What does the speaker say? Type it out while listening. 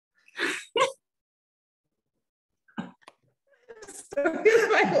story of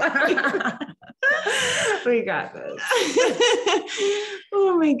my life. We got this.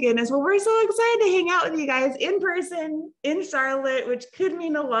 Oh my goodness. Well, we're so excited to hang out with you guys in person in Charlotte, which could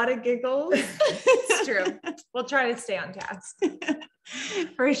mean a lot of giggles. It's true. We'll try to stay on task.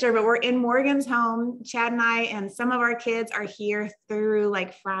 For sure. But we're in Morgan's home. Chad and I and some of our kids are here through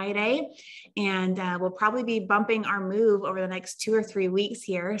like Friday. And we'll probably be bumping our move over the next 2 or 3 weeks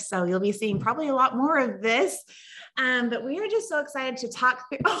here. So you'll be seeing probably a lot more of this. But we are just so excited to talk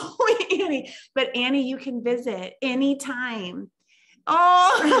through. Oh, Annie. But Annie, you can visit anytime.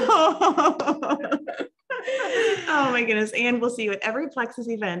 Oh, oh my goodness. And we'll see you at every Plexus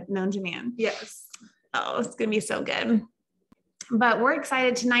event known to man. Yes. Oh, it's going to be so good. But we're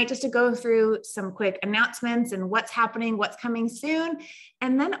excited tonight just to go through some quick announcements and what's happening, what's coming soon,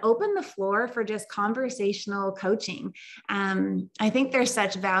 and then open the floor for just conversational coaching. I think there's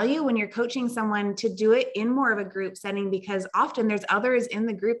such value when you're coaching someone to do it in more of a group setting, because often there's others in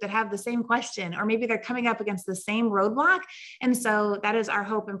the group that have the same question, or maybe they're coming up against the same roadblock. And so that is our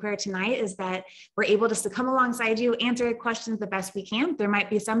hope and prayer tonight, is that we're able just to come alongside you, answer questions the best we can. There might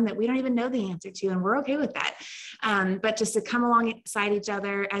be some that we don't even know the answer to, and we're okay with that. But just to come alongside each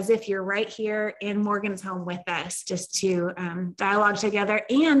other as if you're right here in Morgan's home with us, just to dialogue together.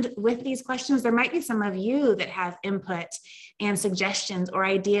 And with these questions, there might be some of you that have input and suggestions or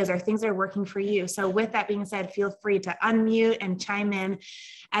ideas or things that are working for you. So with that being said, feel free to unmute and chime in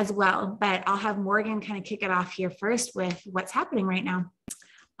as well. But I'll have Morgan kind of kick it off here first with what's happening right now.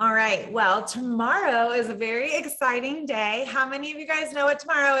 All right. Well, tomorrow is a very exciting day. How many of you guys know what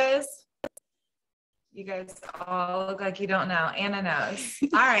tomorrow is? You guys all look like you don't know. Anna knows.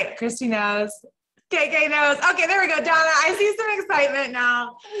 All right. Christy knows. KK knows. Okay, there we go. Donna, I see some excitement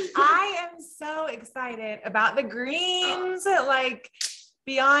now. I am so excited about the greens, like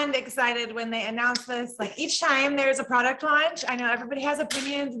beyond excited when they announce this. Like each time there's a product launch, I know everybody has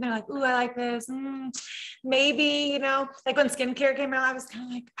opinions and they're like, ooh, I like this. Maybe, like when skincare came out, I was kind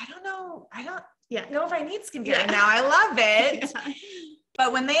of like, I don't know. I don't know if I need skincare. Yeah. And now I love it. Yeah.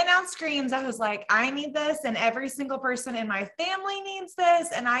 But when they announced greens, I was like, I need this, and every single person in my family needs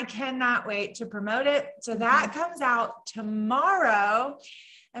this, and I cannot wait to promote it. So that comes out tomorrow,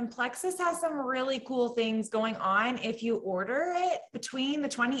 and Plexus has some really cool things going on. If you order it between the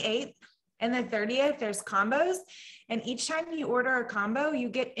 28th and the 30th, there's combos, and each time you order a combo, you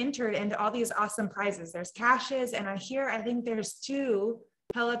get entered into all these awesome prizes. There's caches, and I think there's 2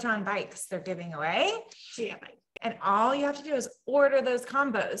 Peloton bikes they're giving away. Yeah. And all you have to do is order those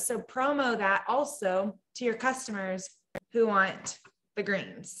combos. So promo that also to your customers who want the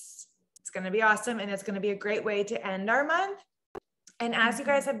greens. It's going to be awesome. And it's going to be a great way to end our month. And as you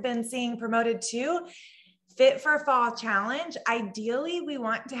guys have been seeing promoted too, Fit for Fall Challenge. Ideally, we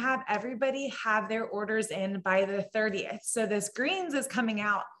want to have everybody have their orders in by the 30th. So this greens is coming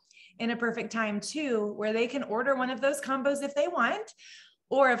out in a perfect time too, where they can order one of those combos if they want.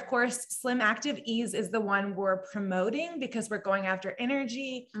 Or of course, Slim Active Ease is the one we're promoting because we're going after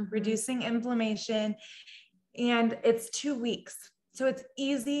energy, reducing inflammation, and it's 2 weeks. So it's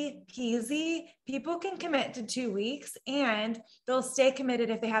easy peasy. People can commit to 2 weeks and they'll stay committed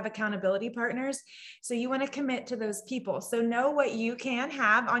if they have accountability partners. So you want to commit to those people. So know what you can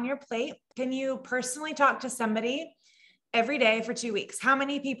have on your plate. Can you personally talk to somebody every day for 2 weeks? How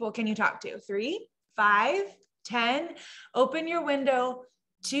many people can you talk to? 3, 5, 10? Open your window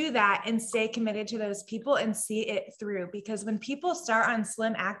to that and stay committed to those people and see it through. Because when people start on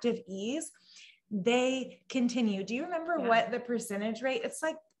Slim Active Ease, they continue. Do you remember what the percentage rate? It's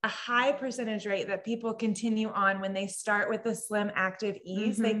like a high percentage rate that people continue on when they start with the Slim Active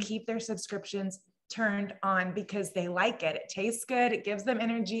Ease. They keep their subscriptions turned on because they like it. It tastes good. It gives them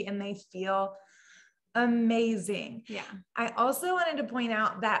energy and they feel amazing. Yeah. I also wanted to point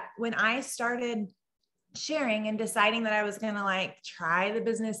out that when I started sharing and deciding that I was going to try the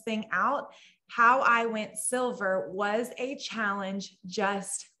business thing out, how I went silver was a challenge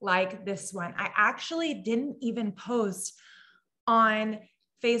just like this one. I actually didn't even post on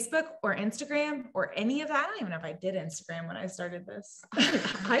Facebook or Instagram or any of that. I don't even know if I did Instagram when I started this.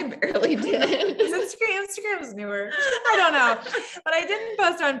 I barely did. Instagram is newer. I don't know, but I didn't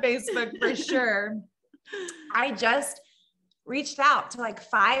post on Facebook for sure. I just reached out to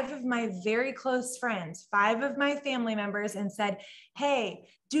 5 of my very close friends, 5 of my family members, and said, hey,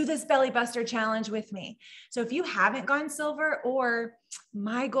 do this belly buster challenge with me. So if you haven't gone silver, or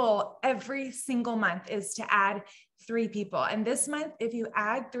my goal every single month is to add 3 people. And this month, if you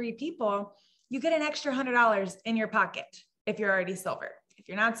add 3 people, you get an extra $100 in your pocket if you're already silver. If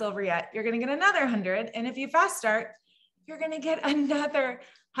you're not silver yet, you're going to get another 100. And if you fast start, you're going to get another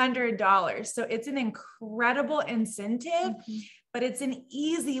 $100. So it's an incredible incentive but it's an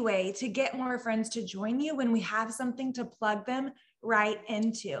easy way to get more friends to join you when we have something to plug them right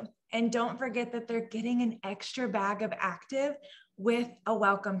into. And don't forget that they're getting an extra bag of active with a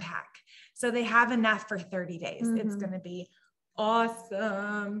welcome pack. So they have enough for 30 days. It's going to be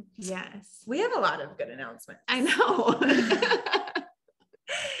awesome. Yes. We have a lot of good announcements. I know.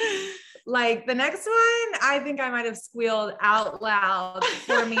 Like the next one, I think I might have squealed out loud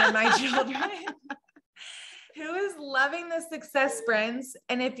for me and my children. Who is loving the success sprints?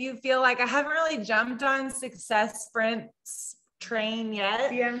 And if you feel like I haven't really jumped on success sprints train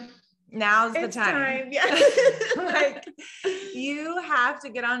yet, now's the time. Yeah. Like you have to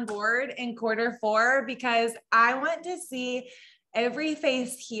get on board in Q4 because I want to see every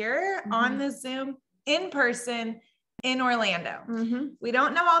face here on the Zoom in person in Orlando. We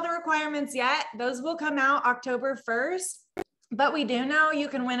don't know all the requirements yet. Those will come out October 1st, but we do know you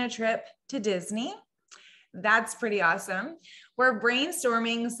can win a trip to Disney. That's pretty awesome. We're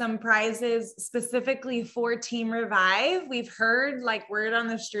brainstorming some prizes specifically for Team Revive. We've heard like word on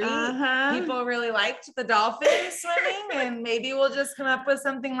the street. People really liked the dolphin swimming, and maybe we'll just come up with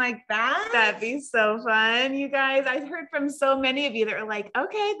something like that. That'd be so fun, you guys. I've heard from so many of you that are like,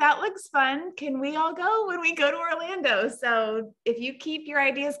 okay, that looks fun. Can we all go when we go to Orlando? So if you keep your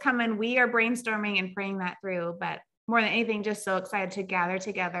ideas coming, we are brainstorming and praying that through. But more than anything, just so excited to gather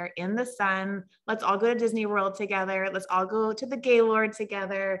together in the sun. Let's all go to Disney World together. Let's all go to the Gaylord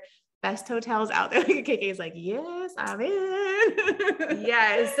together. Best hotels out there. KK's like, yes, I'm in.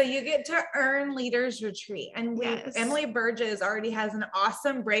 Yes. So you get to earn Leaders Retreat. And Emily Burgess already has an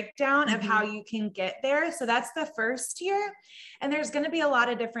awesome breakdown of how you can get there. So that's the first tier. And there's going to be a lot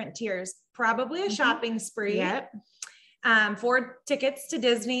of different tiers, probably a shopping spree. 4 tickets to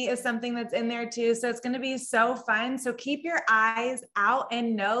Disney is something that's in there too. So it's going to be so fun. So keep your eyes out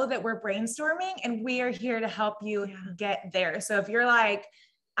and know that we're brainstorming and we are here to help you get there. So if you're like,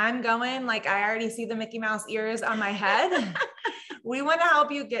 I'm going, like I already see the Mickey Mouse ears on my head, we want to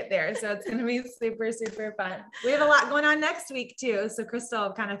help you get there. So it's going to be super, super fun. We have a lot going on next week too. So Krista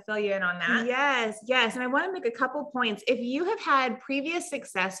will kind of fill you in on that. Yes. And I want to make a couple points. If you have had previous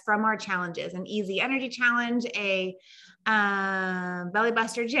success from our challenges, an easy energy challenge, a belly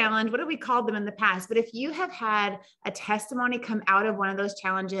buster challenge, what have we called them in the past? But if you have had a testimony come out of one of those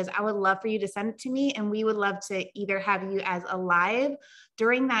challenges, I would love for you to send it to me. And we would love to either have you as a live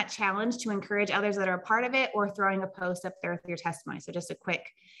during that challenge to encourage others that are a part of it, or throwing a post up there with your testimony. So just a quick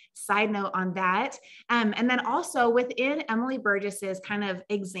side note on that. And then also within Emily Burgess's kind of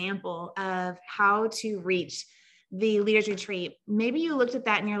example of how to reach the Leaders Retreat, maybe you looked at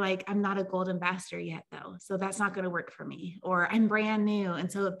that and you're like, I'm not a gold ambassador yet though, so that's not going to work for me, or I'm brand new, and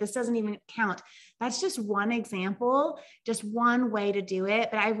so this doesn't even count. That's just one example, just one way to do it.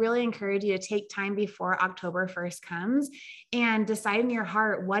 But I really encourage you to take time before October 1st comes and decide in your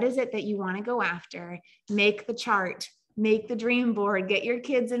heart, what is it that you want to go after? Make the chart, make the dream board, get your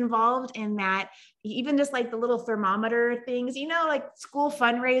kids involved in that. Even just like the little thermometer things, like school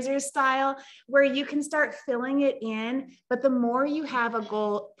fundraisers style, where you can start filling it in. But the more you have a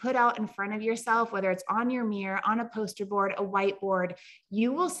goal put out in front of yourself, whether it's on your mirror, on a poster board, a whiteboard,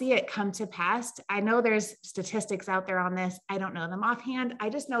 you will see it come to pass. I know there's statistics out there on this. I don't know them offhand.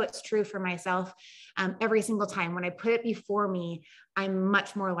 I just know it's true for myself. Every single time when I put it before me, I'm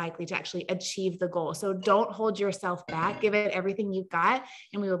much more likely to actually achieve the goal. So don't hold yourself back. Give it everything you've got.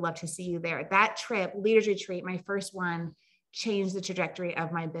 And we would love to see you there. That trip, Leaders Retreat, my first one, changed the trajectory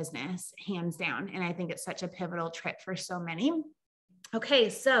of my business, hands down. And I think it's such a pivotal trip for so many. Okay.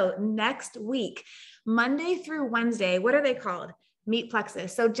 So next week, Monday through Wednesday, what are they called? Meet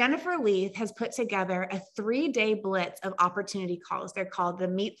Plexus. So Jennifer Leith has put together a 3-day blitz of opportunity calls. They're called the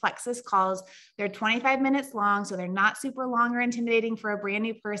Meet Plexus calls. They're 25 minutes long, so they're not super long or intimidating for a brand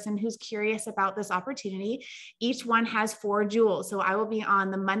new person who's curious about this opportunity. Each one has 4 jewels. So I will be on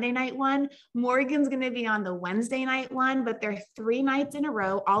the Monday night one. Morgan's going to be on the Wednesday night one, but they're 3 nights in a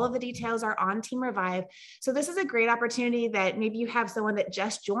row. All of the details are on Team Revive. So this is a great opportunity that maybe you have someone that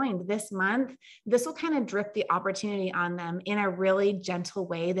just joined this month. This will kind of drip the opportunity on them in a really gentle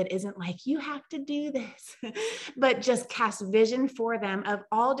way that isn't like, you have to do this, but just cast vision for them of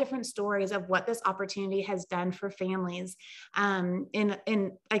all different stories of what this opportunity has done for families.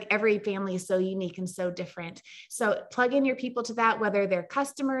 In like every family is so unique and so different. So plug in your people to that, whether they're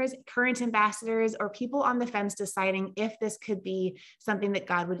customers, current ambassadors, or people on the fence deciding if this could be something that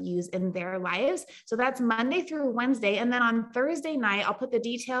God would use in their lives. So that's Monday through Wednesday. And then on Thursday night, I'll put the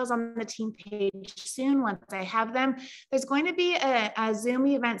details on the team page soon once I have them. There's going to be a Zoom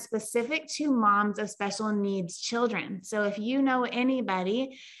event specific to moms of special needs children. So if you know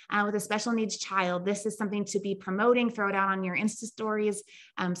anybody with a special needs child, this is something to be promoting. Throw it out on your Insta stories,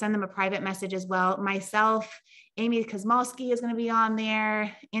 send them a private message as well. Myself, Amy Kosmalski is going to be on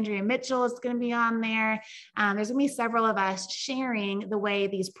there. Andrea Mitchell is going to be on there. There's going to be several of us sharing the way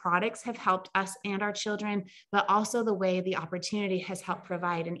these products have helped us and our children, but also the way the opportunity has helped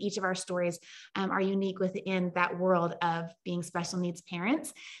provide. And each of our stories are unique within that world of being special needs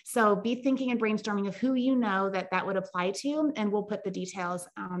parents. So be thinking and brainstorming of who you know that would apply to, and we'll put the details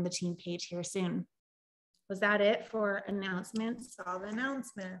on the team page here soon. Was that it for announcements? All the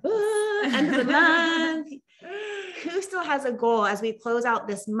announcements. End of the month. Who still has a goal as we close out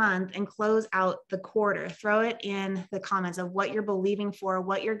this month and close out the quarter? Throw it in the comments of what you're believing for,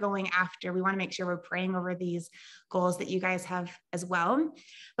 what you're going after. We want to make sure we're praying over these goals that you guys have as well.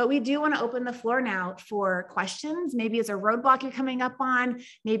 But we do want to open the floor now for questions. Maybe it's a roadblock you're coming up on.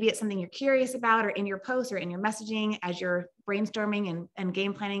 Maybe it's something you're curious about, or in your posts or in your messaging as you're brainstorming and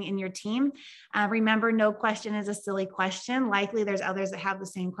game planning in your team. Remember, no question is a silly question. Likely there's others that have the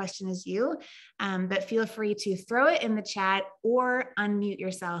same question as you, but feel free to throw it in the chat or unmute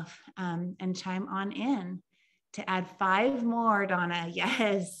yourself and chime on in to add 5 more, Donna.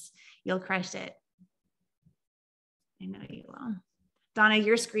 Yes, you'll crush it. I know you will. Donna,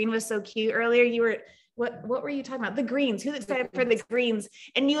 your screen was so cute earlier. You were, what were you talking about? The greens. Who's excited for the greens?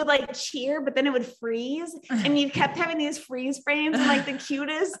 And you would like cheer, but then it would freeze. And you kept having these freeze frames and like the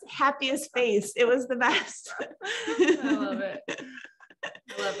cutest, happiest face. It was the best. I love it.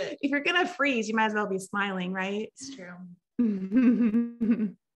 I love it. If you're going to freeze, you might as well be smiling, right? It's true.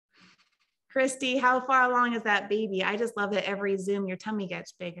 Christy, how far along is that baby? I just love that every Zoom, your tummy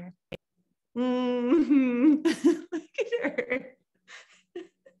gets bigger. Look at her.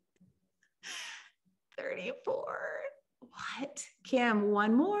 34. What? Kim,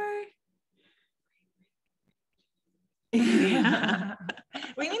 one more? Yeah.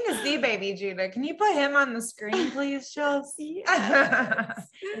 We need to see baby Judah. Can you put him on the screen, please, Chelsea? Yes.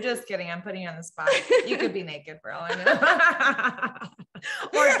 I'm just kidding. I'm putting you on the spot. You could be naked for all I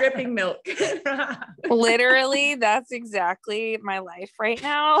know. Or dripping milk. Literally, that's exactly my life right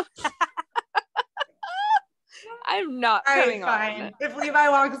now. I'm not coming on. If Levi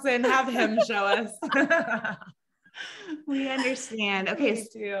walks in, have him show us. We understand. Okay,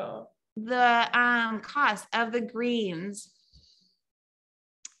 so the cost of the greens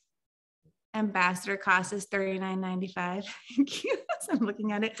ambassador cost is $39.95. I'm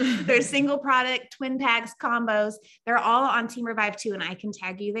looking at it. There's single product, twin packs, combos. They're all on Team Revive too, and I can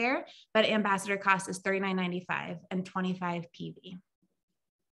tag you there. But ambassador cost is $39.95 and 25 PV.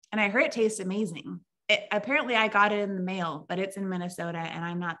 And I heard it tastes amazing. Apparently I got it in the mail, but it's in Minnesota and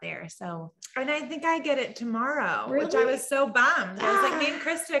I'm not there. So, and I think I get it tomorrow, really? Which I was so bummed. I was like, me and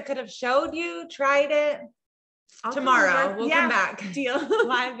Krista could have showed you, tried it. Tomorrow we'll come back. Deal.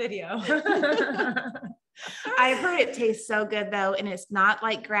 Live video. I've heard it tastes so good though. And it's not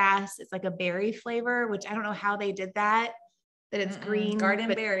like grass. It's like a berry flavor, which I don't know how they did that it's green. Garden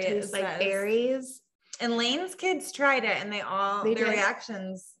berry. It tastes like berries. And Lane's kids tried it and their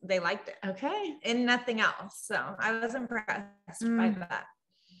reactions, they liked it. Okay. And nothing else. So I was impressed by that.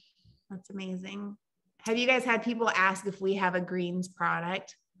 That's amazing. Have you guys had people ask if we have a greens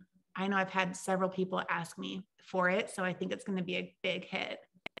product? I know I've had several people ask me for it. So I think it's going to be a big hit.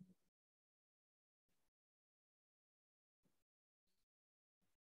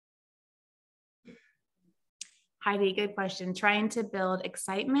 Heidi, good question. Trying to build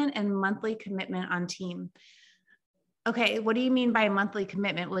excitement and monthly commitment on team. Okay, what do you mean by monthly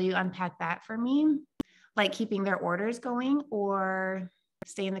commitment? Will you unpack that for me? Like keeping their orders going or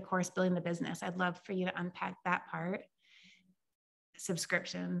staying the course, building the business? I'd love for you to unpack that part.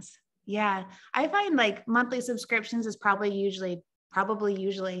 Subscriptions. Yeah, I find like monthly subscriptions is probably usually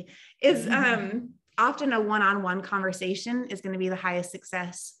is often a one-on-one conversation is going to be the highest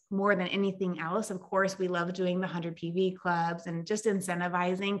success more than anything else. Of course, we love doing the 100 PV clubs and just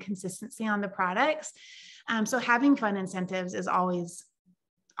incentivizing consistency on the products. So having fun incentives is always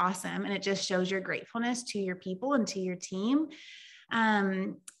awesome. And it just shows your gratefulness to your people and to your team.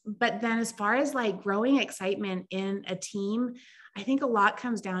 But then as far as like growing excitement in a team, I think a lot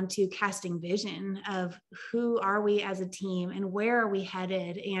comes down to casting vision of who are we as a team and where are we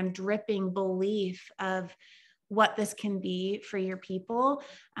headed, and dripping belief of what this can be for your people.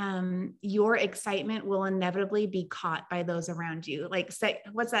 Your excitement will inevitably be caught by those around you. Like,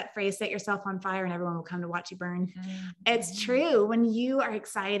 what's that phrase? Set yourself on fire and everyone will come to watch you burn. Mm-hmm. It's true. When you are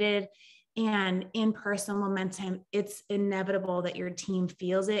excited and in personal momentum, it's inevitable that your team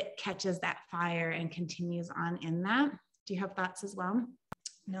feels it, catches that fire, and continues on in that. Do you have thoughts as well?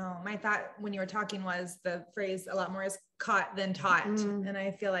 No, my thought when you were talking was the phrase a lot more is caught than taught. And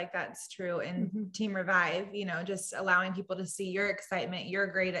I feel like that's true in Team Revive, you know, just allowing people to see your excitement. You're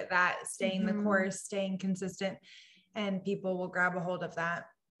great at that, staying the course, staying consistent, and people will grab a hold of that.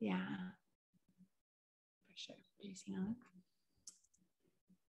 Yeah, for sure. Did you see Alex?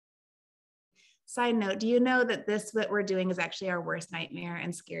 Side note, do you know that what we're doing is actually our worst nightmare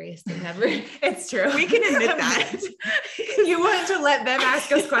and scariest thing ever? It's true. We can admit that. You want to let them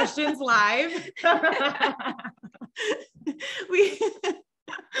ask us questions live? But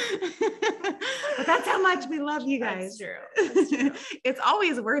that's how much we love you guys. That's true. That's true. It's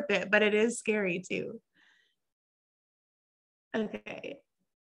always worth it, but it is scary too. Okay.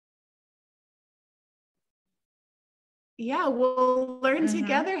 Yeah, we'll learn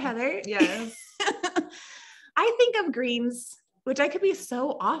together, Heather. Yes. I think of greens, which I could be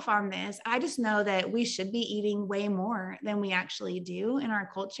so off on this. I just know that we should be eating way more than we actually do in our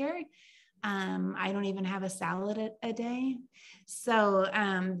culture. I don't even have a salad a day. So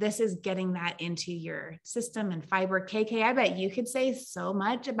this is getting that into your system and fiber. KK, I bet you could say so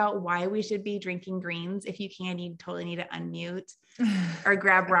much about why we should be drinking greens. If you can, you totally need to unmute or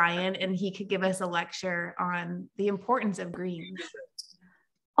grab Ryan and he could give us a lecture on the importance of greens.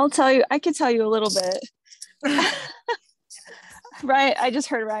 I could tell you a little bit. Right. I just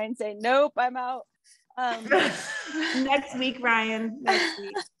heard Ryan say, nope, I'm out. Next week, Ryan, next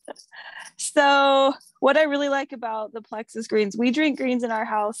week. So what I really like about the Plexus greens, we drink greens in our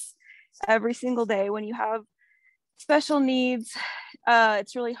house every single day. When you have special needs,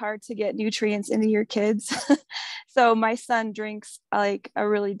 it's really hard to get nutrients into your kids. So my son drinks like a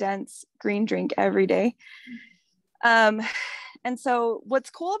really dense green drink every day. And so what's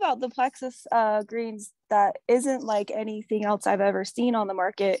cool about the Plexus greens that isn't like anything else I've ever seen on the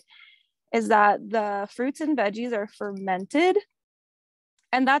market is that the fruits and veggies are fermented.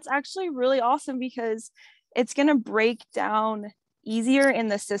 And that's actually really awesome because it's going to break down easier in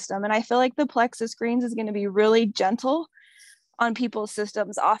the system. And I feel like the Plexus greens is going to be really gentle on people's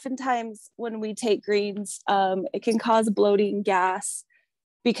systems. Oftentimes when we take greens, it can cause bloating, gas,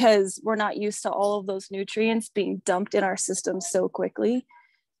 because we're not used to all of those nutrients being dumped in our system so quickly.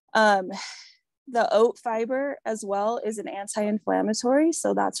 The oat fiber as well is an anti-inflammatory.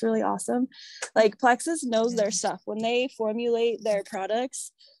 So that's really awesome. Like Plexus knows their stuff. When they formulate their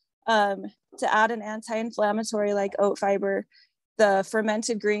products to add an anti-inflammatory like oat fiber, the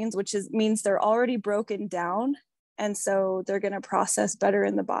fermented greens, means they're already broken down. And so they're going to process better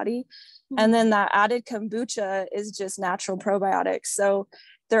in the body. And then that added kombucha is just natural probiotics. So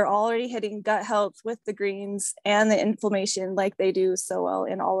they're already hitting gut health with the greens and the inflammation like they do so well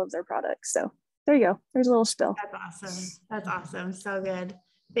in all of their products. So there you go. There's a little spill. That's awesome. That's awesome. So good.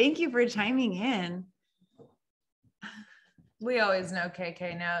 Thank you for chiming in. We always know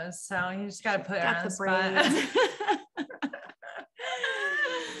KK knows, so you just got to put her on the spot.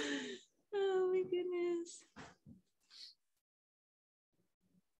 Oh my goodness.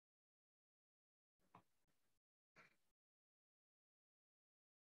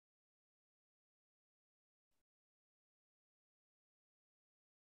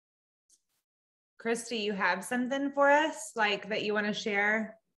 Krista, you have something for us like that you want to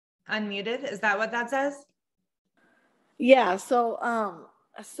share unmuted? Is that what that says? Yeah, so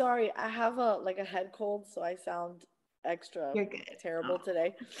sorry, I have a head cold, so I sound extra terrible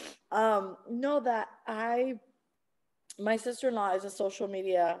today. Know that my sister-in-law is a social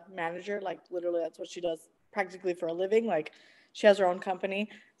media manager, like literally that's what she does practically for a living. Like she has her own company,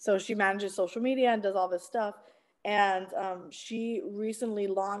 so she manages social media and does all this stuff. And she recently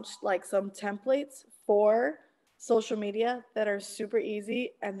launched like some templates for social media that are super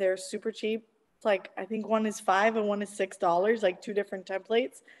easy and they're super cheap. It's like, I think one is $5 and one is $6, like 2 different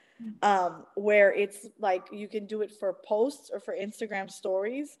templates, where it's like you can do it for posts or for Instagram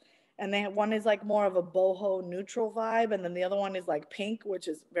stories. And one is like more of a boho neutral vibe. And then the other one is like pink, which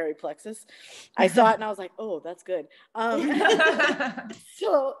is very Plexus. I saw it and I was like, oh, that's good.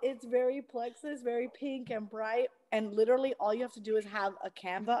 So it's very Plexus, very pink and bright. And literally all you have to do is have a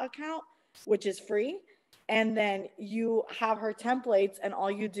Canva account, which is free. And then you have her templates and all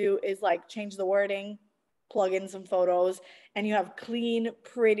you do is like change the wording, plug in some photos, and you have clean,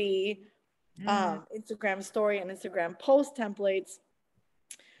 pretty Instagram story and Instagram post templates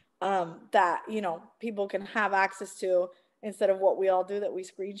that, people can have access to instead of what we all do that we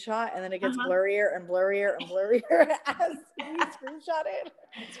screenshot and then it gets blurrier and blurrier and blurrier as we screenshot it.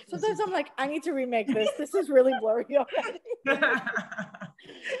 Sometimes I'm like, I need to remake this. This is really blurry already.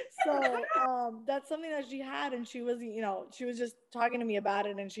 So that's something that she had, and she was just talking to me about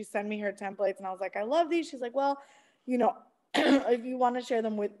it, and she sent me her templates, and I was like, I love these. She's like, well, you know, if you want to share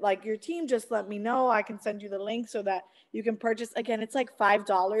them with like your team, just let me know. I can send you the link so that you can purchase. Again, it's like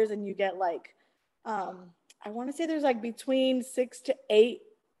 $5 and you get like, I want to say there's like between 6 to 8,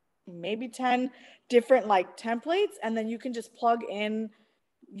 maybe 10 different like templates. And then you can just plug in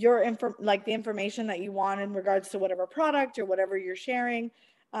your like the information that you want in regards to whatever product or whatever you're sharing.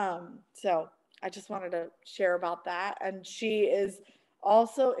 So I just wanted to share about that. And she is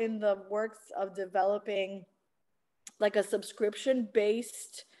also in the works of developing like a subscription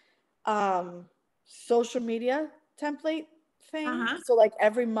based social media template thing. So like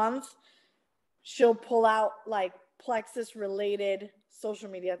every month she'll pull out like Plexus related social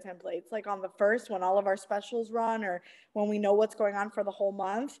media templates, like on the first, when all of our specials run or when we know what's going on for the whole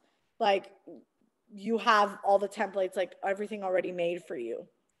month, like you have all the templates, like everything already made for you.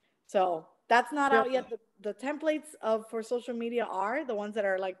 So that's not out yet. The templates for social media are the ones that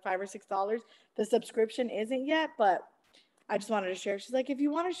are like $5 or $6. The subscription isn't yet, but I just wanted to share. She's like, if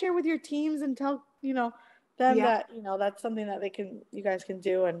you want to share with your teams and tell, them that, that's something that you guys can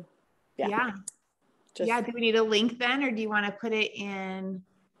do. And do we need a link then, or do you want to put it in?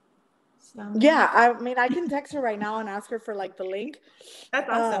 Yeah, I mean, I can text her right now and ask her for like the link. That's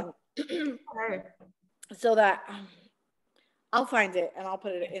awesome. So that I'll find it and I'll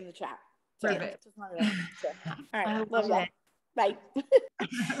put it in the chat. So, perfect. Just wanted to share. All right, love it. Bye.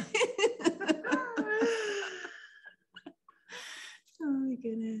 Oh my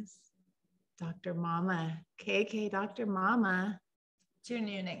goodness. Dr. Mama, KK Dr. Mama. It's your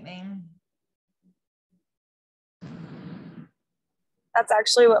new nickname. That's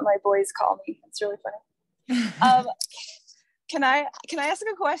actually what my boys call me. It's really funny. Can I ask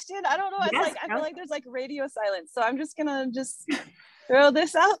a question? I don't know. It's yes, like I feel like there's like radio silence, so I'm just gonna throw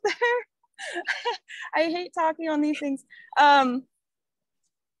this out there. I hate talking on these things.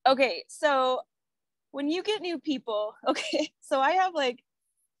 Okay, so when you get new people, so I have like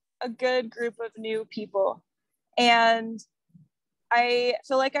a good group of new people, and I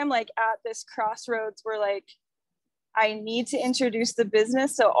feel like I'm like at this crossroads where like I need to introduce the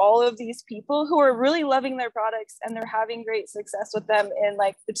business to all of these people who are really loving their products and they're having great success with them in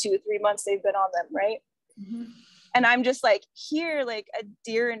like the 2-3 months they've been on them, right? Mm-hmm. And I'm just like here, like a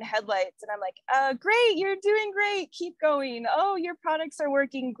deer in headlights. And I'm like, great, you're doing great. Keep going. Oh, your products are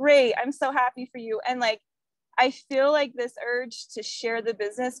working great. I'm so happy for you. And like, I feel like this urge to share the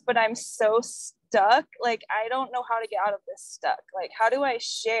business, but I'm so stuck. Like, I don't know how to get out of this stuck. Like, how do I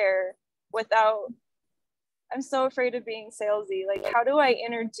share without, I'm so afraid of being salesy. Like, how do I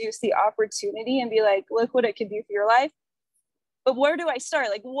introduce the opportunity and be like, look what it can do for your life? But where do I start?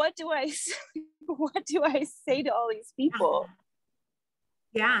 Like, what do I say to all these people?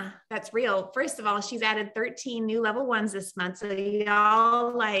 Yeah, that's real. First of all, she's added 13 new level 1s this month. So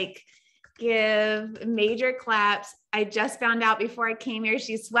y'all like give major claps. I just found out before I came here,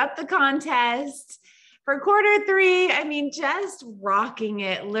 she swept the contest for Q3. I mean, just rocking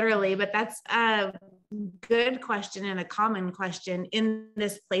it literally, but that's a good question and a common question in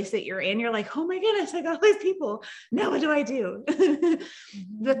this place that you're in. You're like, oh my goodness, I got all these people. Now what do I do?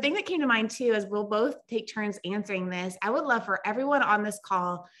 The thing that came to mind too, is we'll both take turns answering this. I would love for everyone on this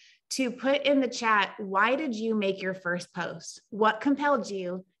call to put in the chat, why did you make your first post? What compelled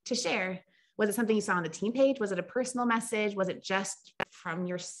you to share? Was it something you saw on the team page? Was it a personal message? Was it just from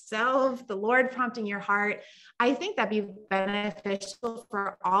yourself, the Lord prompting your heart? I think that'd be beneficial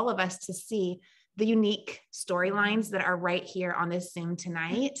for all of us to see the unique storylines that are right here on this Zoom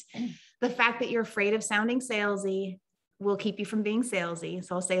tonight. The fact that you're afraid of sounding salesy will keep you from being salesy.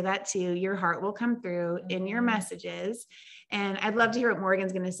 So I'll say that too. Your heart will come through in your messages. And I'd love to hear what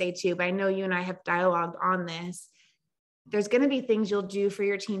Morgan's going to say too, but I know you and I have dialogued on this. There's going to be things you'll do for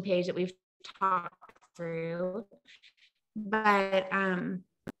your team page that we've talked through, but, and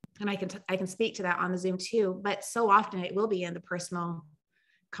I can speak to that on the Zoom too, but so often it will be in the personal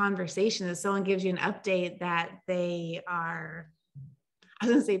conversation that someone gives you an update that they are, I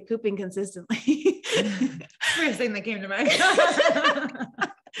was going to say pooping consistently. First thing that came to mind.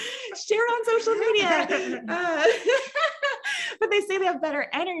 Share on social media. But they say they have better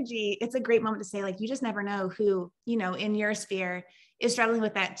energy. It's a great moment to say, like, you just never know who, in your sphere is struggling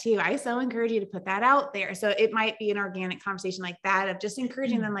with that too. I so encourage you to put that out there. So it might be an organic conversation like that of just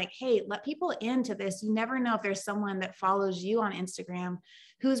encouraging them, like, hey, let people into this. You never know if there's someone that follows you on Instagram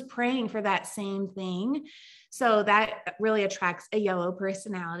who's praying for that same thing. So that really attracts a yellow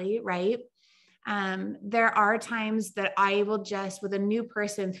personality, right? There are times that I will just, with a new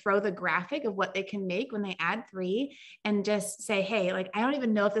person, throw the graphic of what they can make when they add 3 and just say, hey, like, I don't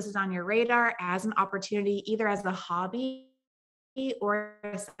even know if this is on your radar as an opportunity, either as a hobby or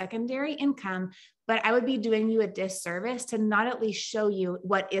a secondary income, but I would be doing you a disservice to not at least show you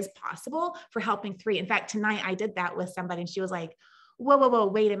what is possible for helping 3. In fact, tonight I did that with somebody and she was like, whoa,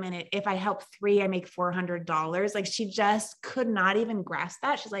 wait a minute. If I help 3, I make $400. Like she just could not even grasp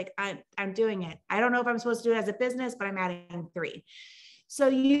that. She's like, I'm doing it. I don't know if I'm supposed to do it as a business, but I'm adding 3. So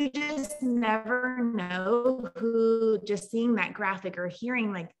you just never know who, just seeing that graphic or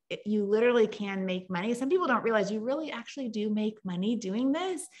hearing like you literally can make money. Some people don't realize you really actually do make money doing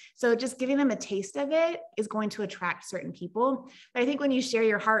this. So just giving them a taste of it is going to attract certain people. But I think when you share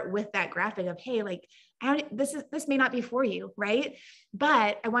your heart with that graphic of, hey, like, this may not be for you, right?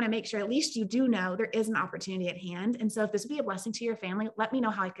 But I want to make sure at least you do know there is an opportunity at hand. And so if this would be a blessing to your family, let me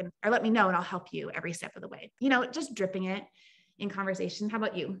know how I can, or let me know and I'll help you every step of the way. Just dripping it in conversation. How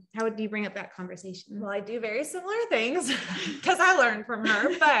about you? How would you bring up that conversation? Well, I do very similar things because I learned from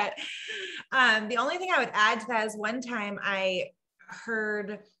her, but the only thing I would add to that is one time I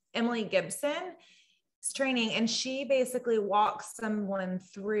heard Emily Gibson's training and she basically walks someone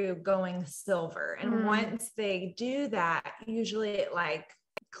through going silver. And once they do that, usually it like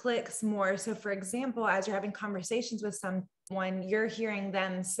clicks more. So for example, as you're having conversations with someone, you're hearing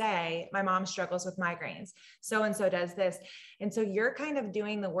them say, my mom struggles with migraines, so-and-so does this. And so you're kind of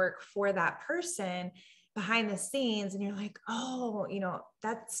doing the work for that person behind the scenes. And you're like, oh,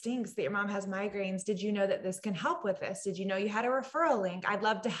 that stinks that your mom has migraines. Did you know that this can help with this? Did you know you had a referral link? I'd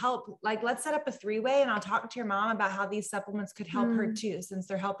love to help. Like, let's set up a 3-way and I'll talk to your mom about how these supplements could help her too, since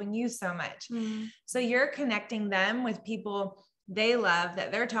they're helping you so much. So you're connecting them with people they love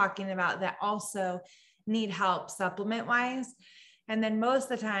that they're talking about that also need help supplement wise. And then most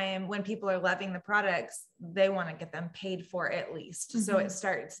of the time when people are loving the products, they want to get them paid for at least. So it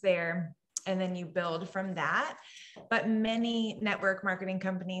starts there and then you build from that. But many network marketing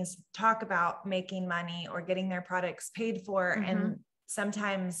companies talk about making money or getting their products paid for. And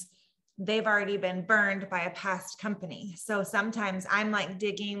sometimes they've already been burned by a past company. So sometimes I'm like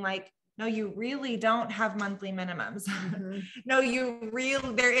digging like, no, you really don't have monthly minimums. No,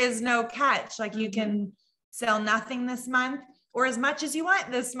 there is no catch. Like you can sell nothing this month or as much as you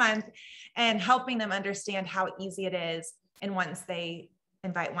want this month, and helping them understand how easy it is. And once they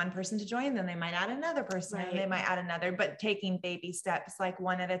invite one person to join, then they might add another person and they might add another, but taking baby steps, like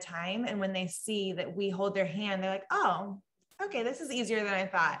one at a time. And when they see that we hold their hand, they're like, oh, okay, this is easier than I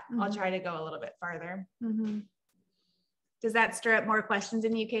thought. I'll try to go a little bit farther. Does that stir up more questions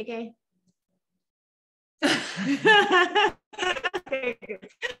in you, KK?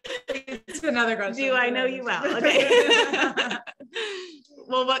 It's another question. Do I know you well? Okay.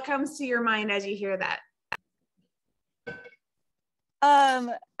 Well, what comes to your mind as you hear that?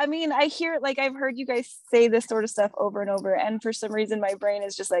 I mean, I hear, like, I've heard you guys say this sort of stuff over and over, and for some reason my brain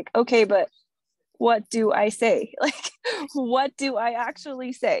is just like, okay, but what do I say? Like, what do I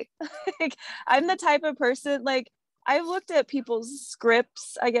actually say? Like, I'm the type of person, like, I've looked at people's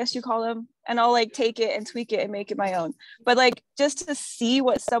scripts, I guess you call them, and I'll like take it and tweak it and make it my own. But like, just to see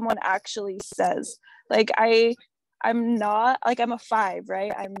what someone actually says, like I'm not like, I'm a 5,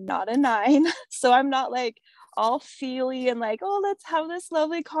 right? I'm not a 9. So I'm not like all feely and like, oh, let's have this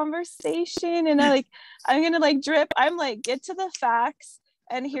lovely conversation. And I'm going to like drip. I'm like, get to the facts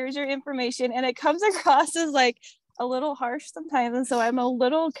and here's your information. And it comes across as like a little harsh sometimes. And so I'm a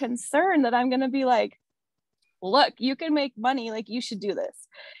little concerned that I'm going to be like, look, you can make money, like you should do this.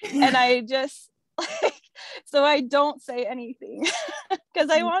 And I just like, so I don't say anything because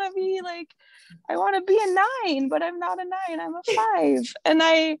I want to be a 9, but I'm not a 9, I'm a 5. And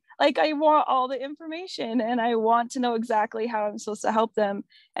I want all the information and I want to know exactly how I'm supposed to help them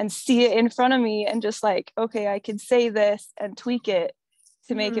and see it in front of me and just like, okay, I can say this and tweak it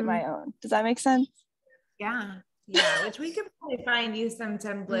to make it my own. Does that make sense? Yeah. Yeah, which we could probably find you some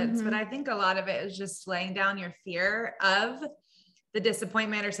templates, but I think a lot of it is just laying down your fear of the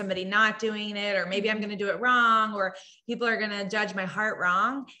disappointment or somebody not doing it, or maybe I'm going to do it wrong, or people are going to judge my heart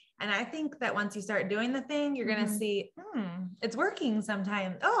wrong. And I think that once you start doing the thing, you're going to see, it's working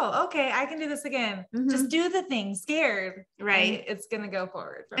sometimes. Oh, okay, I can do this again. Just do the thing, scared, right? It's going to go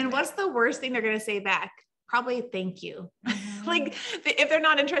forward. And what's the worst thing they're going to say back? Probably thank you. Like if they're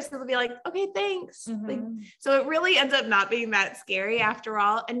not interested, they'll be like, okay, thanks. Like, so it really ends up not being that scary after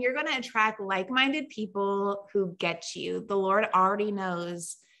all. And you're going to attract like-minded people who get you. The Lord already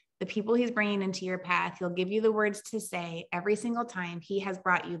knows the people he's bringing into your path. He'll give you the words to say every single time. He has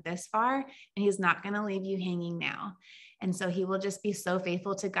brought you this far and he's not going to leave you hanging now. And so he will just be so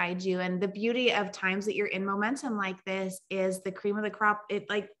faithful to guide you. And the beauty of times that you're in momentum like this is the cream of the crop. It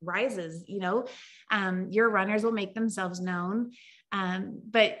like rises, your runners will make themselves known.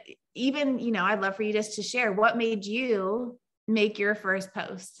 But even, I'd love for you just to share what made you make your first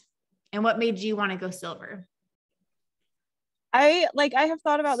post? And what made you want to go silver? I have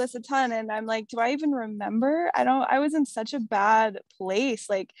thought about this a ton, and I'm like, do I even remember? I was in such a bad place,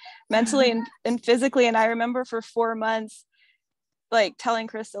 like mentally and physically. And I remember for 4 months, like telling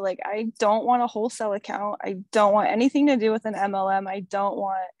Krista, like, I don't want a wholesale account. I don't want anything to do with an MLM. I don't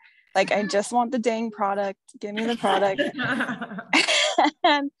want, like, I just want the dang product. Give me the product.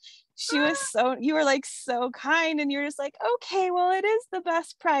 And you were like so kind, and you're just like, okay, well, it is the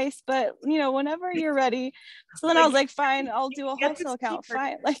best price, but whenever you're ready. So then I was like, fine, I'll do a wholesale account.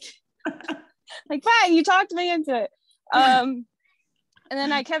 Fine. Like fine, you talked me into it. And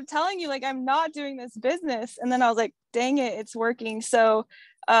then I kept telling you, like, I'm not doing this business. And then I was like, dang it, it's working. So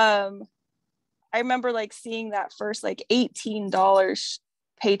I remember like seeing that first like $18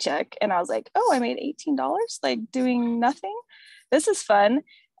 paycheck, and I was like, oh, I made $18 like doing nothing. This is fun.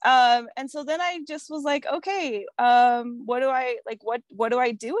 And so then I just was like, okay, what do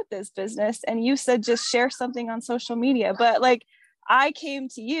I do with this business? And you said, just share something on social media. But like, I came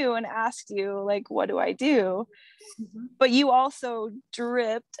to you and asked you, like, what do I do? Mm-hmm. But you also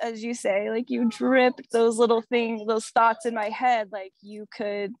dripped, as you say, like you dripped those little things, those thoughts in my head. Like, you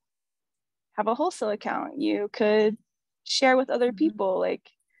could have a wholesale account. You could share with other people. Like,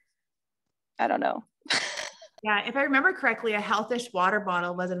 I don't know. Yeah, if I remember correctly, a healthish water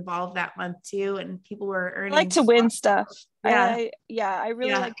bottle was involved that month too, and people were earning. I like to win stuff. Yeah, I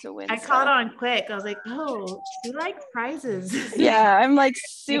really like to win. I caught on quick. I was like, oh, she likes prizes. Yeah, I'm like,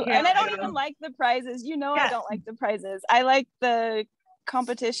 and I don't even like the prizes. I don't like the prizes. I like the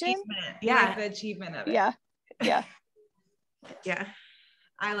competition. Yeah, like the achievement of it. Yeah. Yeah.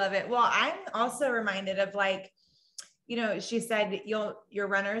 I love it. Well, I'm also reminded of, like, she said your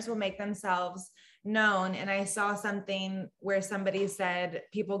runners will make themselves known. And I saw something where somebody said,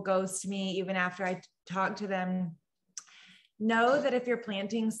 people ghost me even after I talk to them. Know that if you're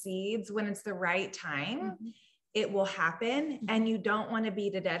planting seeds, when it's the right time, it will happen, and you don't want to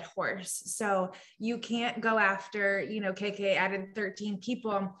beat a dead horse. So you can't go after, KK added 13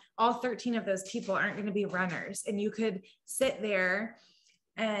 people. All 13 of those people aren't going to be runners. And you could sit there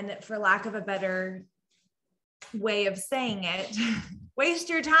and, for lack of a better way of saying it, waste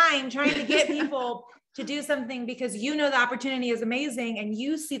your time trying to get people to do something because the opportunity is amazing and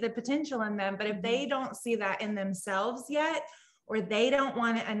you see the potential in them. But if they don't see that in themselves yet, or they don't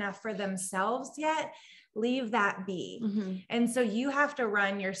want it enough for themselves yet, leave that be. And so you have to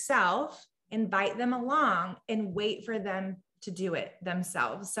run yourself, invite them along, and wait for them to do it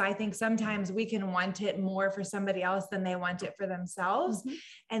themselves. So I think sometimes we can want it more for somebody else than they want it for themselves.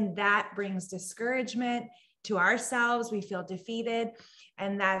 And that brings discouragement to ourselves. We feel defeated,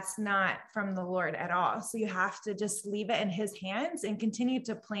 and that's not from the Lord at all. So you have to just leave it in his hands and continue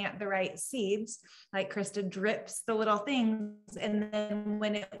to plant the right seeds. Like Krista drips the little things. And then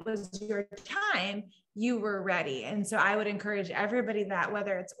when it was your time, you were ready. And so I would encourage everybody that,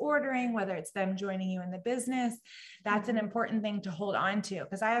 whether it's ordering, whether it's them joining you in the business, that's an important thing to hold on to.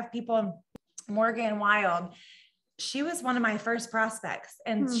 Because I have people, Morgan Wild, she was one of my first prospects,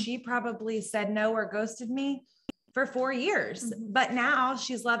 and she probably said no or ghosted me for 4 years, but now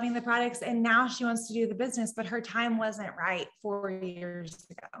she's loving the products, and now she wants to do the business, but her time wasn't right 4 years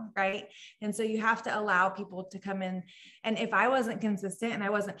ago. Right. And so you have to allow people to come in. And if I wasn't consistent and I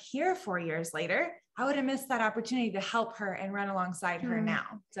wasn't here 4 years later, I would have missed that opportunity to help her and run alongside her now.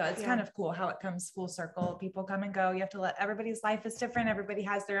 So it's kind of cool how it comes full circle. People come and go. You have to let everybody's life is different. Everybody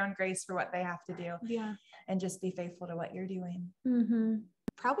has their own grace for what they have to do. Yeah. And just be faithful to what you're doing.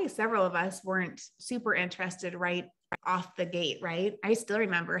 Probably several of us weren't super interested right off the gate, right? I still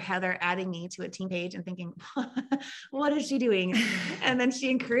remember Heather adding me to a team page and thinking, what is she doing? And then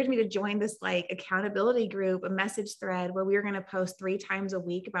she encouraged me to join this like accountability group, a message thread where we were going to post 3 times a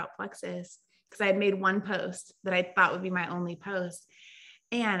week about Plexus, because I had made one post that I thought would be my only post.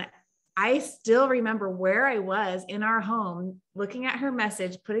 And I still remember where I was in our home, looking at her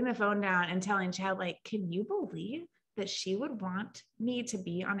message, putting the phone down and telling Chad, like, can you believe that she would want me to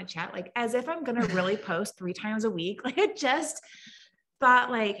be on a chat? Like, as if I'm going to really post 3 times a week. Like, I just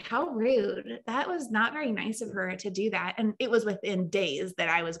thought, like, how rude. That was not very nice of her to do that. And it was within days that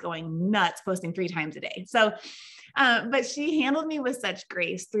I was going nuts posting 3 times a day. So, but she handled me with such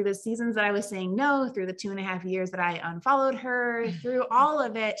grace through the seasons that I was saying no, through the 2.5 years that I unfollowed her, through all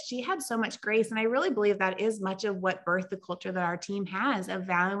of it. She had so much grace. And I really believe that is much of what birthed the culture that our team has, of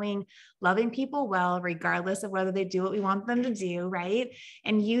valuing, loving people well, regardless of whether they do what we want them to do. Right.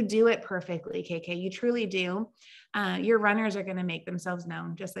 And you do it perfectly, KK. You truly do. Your runners are going to make themselves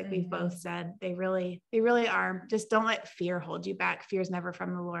known, just like we've both said. They really are. Just don't let fear hold you back. Fear is never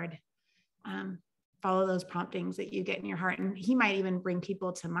from the Lord. follow those promptings that you get in your heart. And he might even bring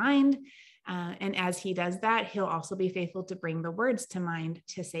people to mind. And as he does that, he'll also be faithful to bring the words to mind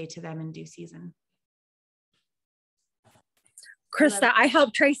to say to them in due season. Krista, I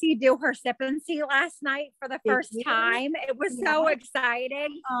helped Tracy do her sip and see last night for the first time. It was so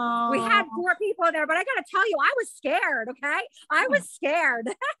exciting. We had 4 people there, but I got to tell you, I was scared. Okay. I was scared.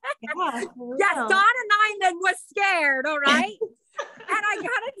 Yes. Donna 9 then was scared. All right. And I got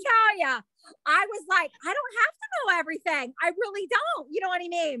to tell you, I was like, I don't have to know everything. I really don't. You know what I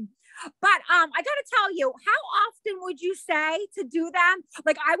mean? But I got to tell you, how often would you say to do them?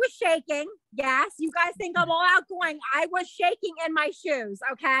 Like, I was shaking. Yes. You guys think I'm all outgoing. I was shaking in my shoes.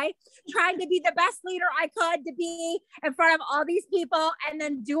 Okay. Trying to be the best leader I could to be in front of all these people and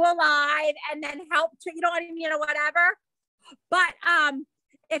then do a live and then help to, you know what I mean? Or whatever. But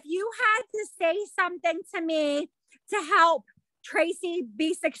if you had to say something to me to help Tracy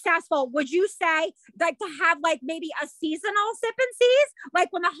be successful, would you say like to have like maybe a seasonal sip and sees,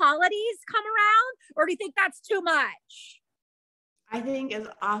 like when the holidays come around, or do you think that's too much? I think as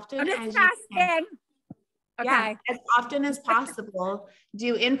often as you can. Okay. Yeah, as often as possible.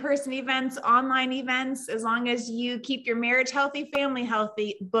 Do in-person events, online events, as long as you keep your marriage healthy, family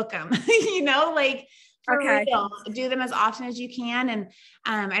healthy, book them, you know, like for real, do them as often as you can. And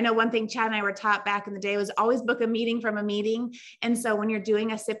I know one thing Chad and I were taught back in the day was always book a meeting from a meeting. And so when you're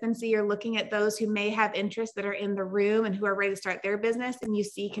doing a sip and see, you're looking at those who may have interest that are in the room and who are ready to start their business. And you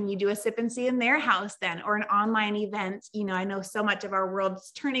see, can you do a sip and see in their house then, or an online event? You know, I know so much of our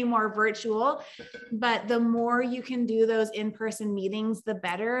world's turning more virtual, but the more you can do those in-person meetings, the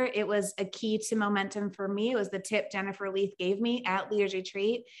better. It was a key to momentum for me. It was the tip Jennifer Leith gave me at Leaders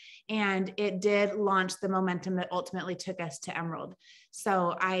Retreat. And it did launch the momentum that ultimately took us to Emerald.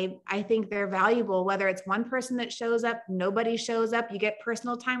 So I think they're valuable, whether it's one person that shows up, nobody shows up, you get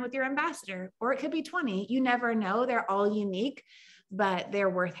personal time with your ambassador, or it could be 20. You never know. They're all unique, but they're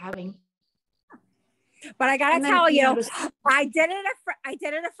worth having. But I got to tell you, I did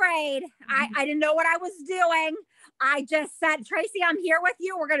it afraid. I didn't know what I was doing. I just said, Tracy, I'm here with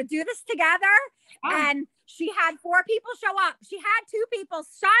you. We're going to do this together. And she had 4 people show up. She had 2 people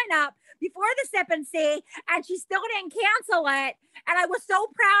sign up before the sip and see, and she still didn't cancel it. And I was so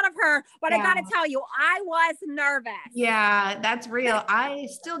proud of her, but I got to tell you, I was nervous. Yeah, that's real. I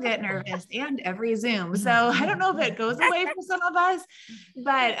still get nervous and every Zoom. So I don't know if it goes away for some of us,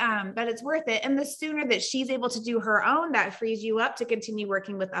 but it's worth it. And the sooner that she's able to do her own, that frees you up to continue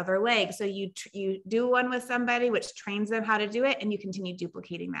working with other legs. So you do one with somebody, which trains them how to do it, and you continue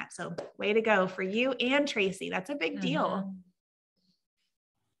duplicating that. So way to go for you and Tracy. That's a big deal.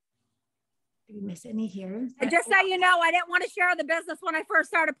 Did we miss any here? And just so you know, I didn't want to share the business when I first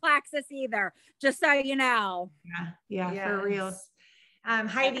started Plaxis either. Just so you know. Yeah, yes. For real.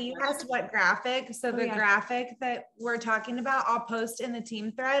 Heidi, you asked what graphic. So the graphic that we're talking about, I'll post in the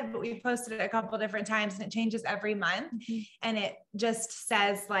team thread, but we posted it a couple different times and it changes every month. And it just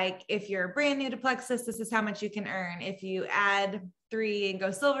says like, if you're brand new to Plexus, this is how much you can earn. If you add 3 and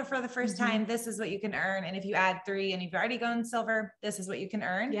go silver for the first time, this is what you can earn. And if you add 3 and you've already gone silver, this is what you can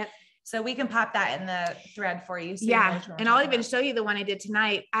earn. Yep. So we can pop that in the thread for you. So and I'll even show you the one I did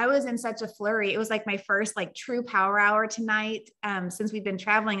tonight. I was in such a flurry. It was like my first like true power hour tonight since we've been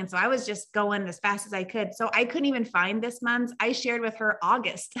traveling. And so I was just going as fast as I could. So I couldn't even find this month. I shared with her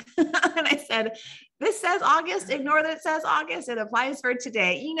August and I said, this says August, ignore that it says August. It applies for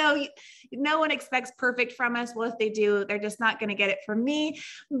today. You know, no one expects perfect from us. Well, if they do, they're just not going to get it from me.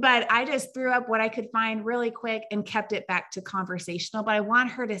 But I just threw up what I could find really quick and kept it back to conversational. But I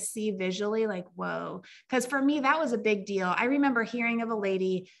want her to see visually like, whoa, because for me, that was a big deal. I remember hearing of a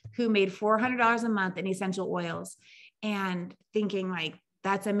lady who made $400 a month in essential oils and thinking like,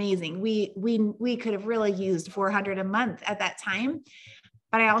 that's amazing. We could have really used 400 a month at that time.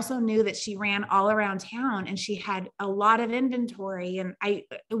 But I also knew that she ran all around town and she had a lot of inventory, and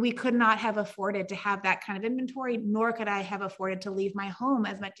we could not have afforded to have that kind of inventory, nor could I have afforded to leave my home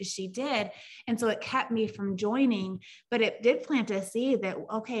as much as she did. And so it kept me from joining, but it did plant a seed that,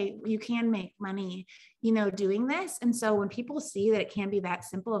 okay, you can make money, you know, doing this. And so when people see that it can be that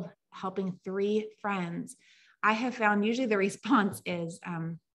simple of helping 3 friends, I have found usually the response is,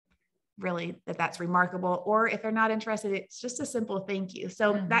 really that's remarkable. Or if they're not interested, it's just a simple thank you.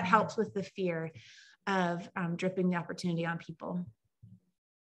 So that helps with the fear of dripping the opportunity on people.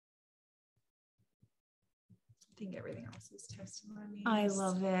 I think everything else is testimony. I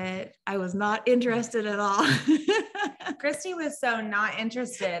love it. I was not interested at all. Christy was so not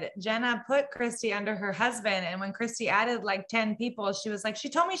interested. Jenna put Christy under her husband. And when Christy added like 10 people, she was like, she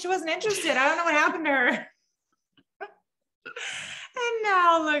told me she wasn't interested. I don't know what happened to her. And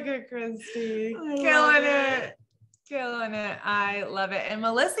now look at Christy. Killing it. Killing it. I love it. And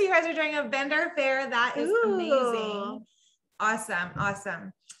Melissa, you guys are doing a vendor fair. That is amazing.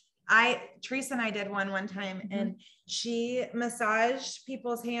 Awesome. Teresa and I did one time, and she massaged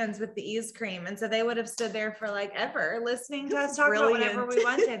people's hands with the ease cream. And so they would have stood there for like ever listening to us talk about whatever we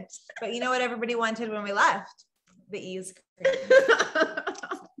wanted. But you know what everybody wanted when we left? The ease cream.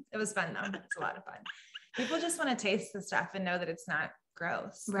 It was fun though. It's a lot of fun. People just want to taste the stuff and know that it's not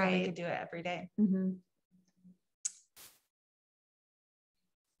gross. Right. They could do it every day.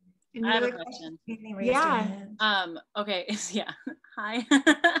 I have a question. Okay. Yeah. Hi.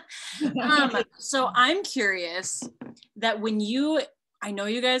 So I'm curious that I know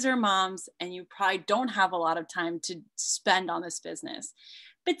you guys are moms and you probably don't have a lot of time to spend on this business,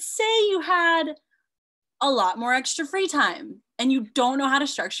 but say you had a lot more extra free time and you don't know how to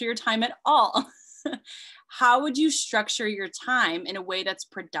structure your time at all. How would you structure your time in a way that's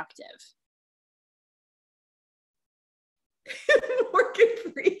productive? Morgan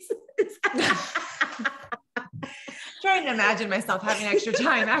freezes. Trying to imagine myself having extra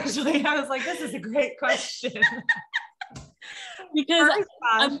time. Actually, I was like, this is a great question. Because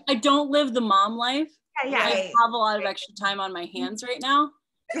I don't live the mom life. Yeah. I have a lot of extra time on my hands right now.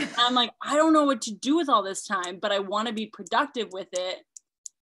 And I'm like, I don't know what to do with all this time, but I want to be productive with it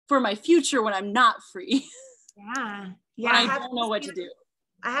for my future when I'm not free. Yeah. I don't know what to do.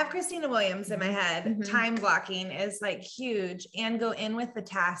 I have Christina Williams in my head. Time blocking is like huge, and go in with the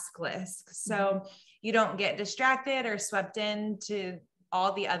task list. So you don't get distracted or swept into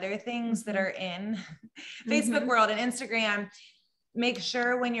all the other things that are in Facebook world and Instagram. Make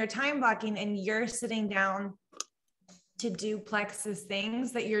sure when you're time blocking and you're sitting down to do Plexus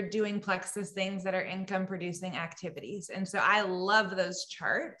things, that you're doing Plexus things that are income producing activities. And so I love those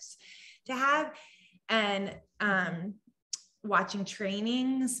charts to have, and watching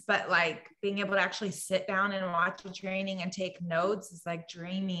trainings, but like being able to actually sit down and watch a training and take notes is like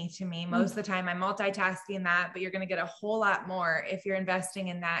dreamy to me. Most of the time I'm multitasking that, but you're going to get a whole lot more if you're investing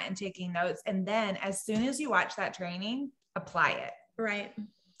in that and taking notes. And then as soon as you watch that training, apply it. Right.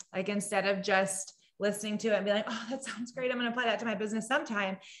 Like instead of just listening to it and be like, oh, that sounds great, I'm going to apply that to my business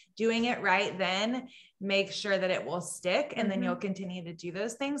sometime. Doing it right then, make sure that it will stick, and then you'll continue to do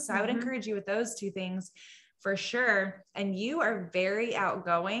those things. So I would encourage you with those two things for sure. And you are very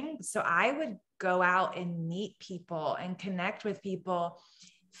outgoing. So I would go out and meet people and connect with people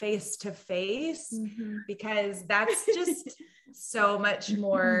face to face, because that's just so much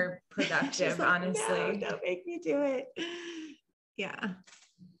more productive, like, honestly. No, don't make me do it. Yeah.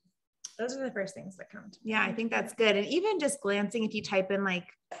 Those are the first things that come to me. Yeah, I think that's good. And even just glancing, if you type in like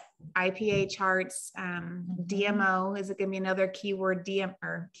IPA charts, DMO is going to be another keyword,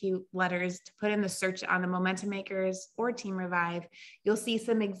 or key letters to put in the search on the Momentum Makers or Team Revive. You'll see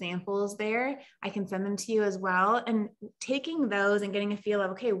some examples there. I can send them to you as well. And taking those and getting a feel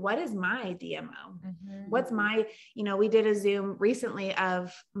of, okay, what is my DMO? What's my, we did a Zoom recently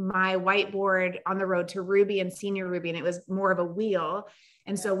of my whiteboard on the road to Ruby and Senior Ruby, and it was more of a wheel.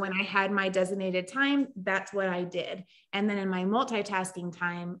 And so when I had my designated time, that's what I did. And then in my multitasking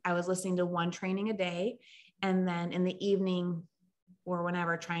time, I was listening to one training a day. And then in the evening or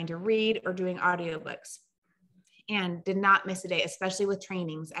whenever, trying to read or doing audiobooks, and did not miss a day, especially with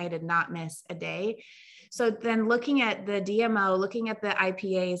trainings. I did not miss a day. So then looking at the DMO, looking at the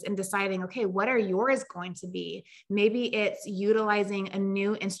IPAs and deciding, okay, what are yours going to be? Maybe it's utilizing a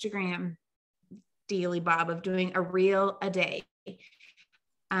new Instagram daily, Bob, of doing a reel a day.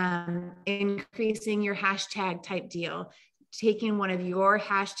 Increasing your hashtag type deal, taking one of your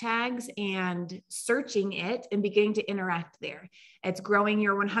hashtags and searching it and beginning to interact there. It's growing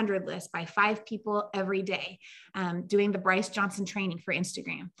your 100 list by 5 people every day, doing the Bryce Johnson training for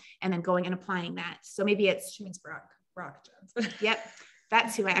Instagram, and then going and applying that. So maybe it's, she means Brock Johnson. Yep.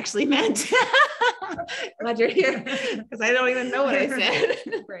 That's who I actually meant. Glad you're here, because I don't even know what I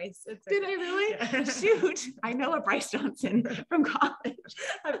said. Bryce. Did I really? Yeah. Shoot. I know a Bryce Johnson from college.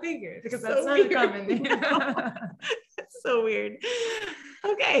 I figured, because that's so not a common name. That's so weird.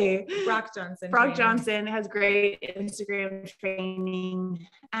 Okay. Brock Johnson. Johnson has great Instagram training,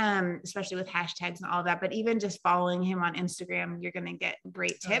 especially with hashtags and all that. But even just following him on Instagram, you're going to get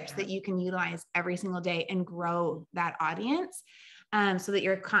great tips that you can utilize every single day and grow that audience. So that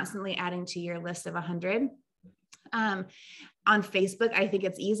you're constantly adding to your list of 100. On Facebook, I think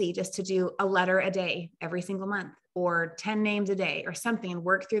it's easy just to do a letter a day every single month, or 10 names a day or something, and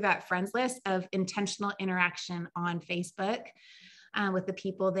work through that friends list of intentional interaction on Facebook with the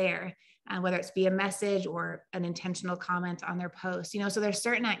people there, whether it's via message or an intentional comment on their post. So there's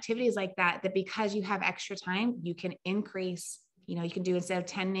certain activities like that because you have extra time, you can increase You can do, instead of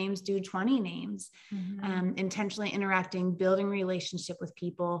 10 names, do 20 names. Intentionally interacting, building relationship with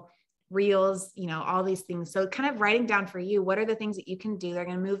people, reels, all these things. So kind of writing down for you, what are the things that you can do? They're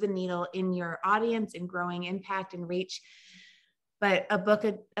going to move the needle in your audience and growing impact and reach. But a book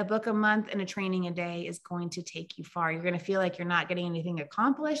a month and a training a day is going to take you far. You're going to feel like you're not getting anything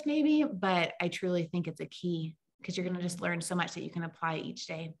accomplished maybe, but I truly think it's a key, because you're going to just learn so much that you can apply each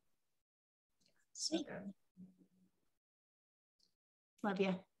day. So good. Love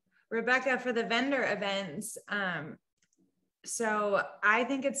you. Rebecca, for the vendor events, so I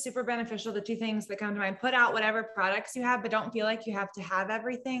think it's super beneficial. The two things that come to mind: put out whatever products you have, but don't feel like you have to have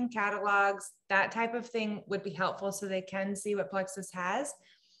everything. Catalogs, that type of thing would be helpful so they can see what Plexus has,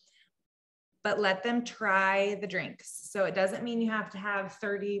 but let them try the drinks. So it doesn't mean you have to have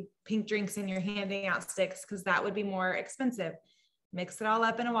 30 pink drinks and you're handing out sticks, because that would be more expensive. Mix it all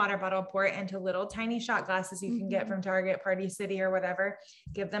up in a water bottle, pour it into little tiny shot glasses you can get from Target, Party City, or whatever.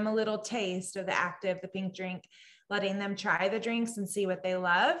 Give them a little taste of the active, the pink drink, letting them try the drinks and see what they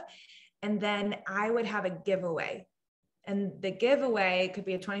love. And then I would have a giveaway. And the giveaway could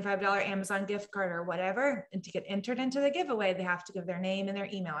be a $25 Amazon gift card or whatever. And to get entered into the giveaway, they have to give their name and their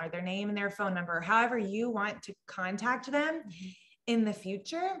email, or their name and their phone number, or however you want to contact them in the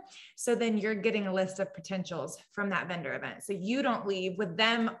future. So then you're getting a list of potentials from that vendor event. So you don't leave with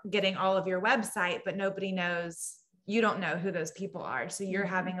them getting all of your website, but nobody knows, you don't know who those people are. So you're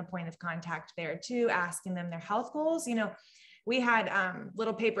having a point of contact there too, asking them their health goals. We had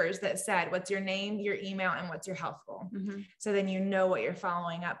little papers that said, what's your name, your email, and what's your health goal. So then you know what you're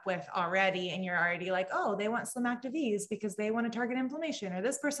following up with already. And you're already like, oh, they want Slim Active Ease because they want to target inflammation, or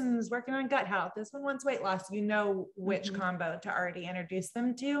this person is working on gut health, this one wants weight loss. You know which combo to already introduce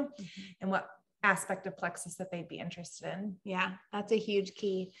them to and what aspect of Plexus that they'd be interested in. Yeah, that's a huge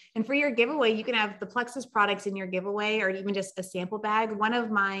key. And for your giveaway, you can have the Plexus products in your giveaway, or even just a sample bag. One of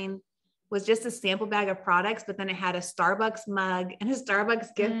mine was just a sample bag of products, but then it had a Starbucks mug and a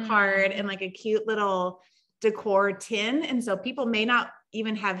Starbucks gift card and like a cute little decor tin. And so people may not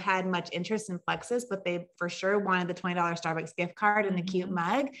even have had much interest in Plexus, but they for sure wanted the $20 Starbucks gift card and the cute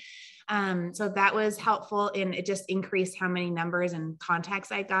mug. So that was helpful, and it just increased how many numbers and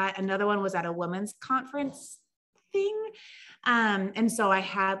contacts I got. Another one was at a women's conference thing. And so I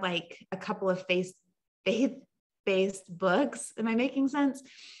had like a couple of faith-based books. Am I making sense?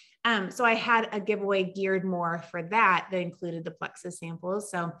 So I had a giveaway geared more for that included the Plexus samples.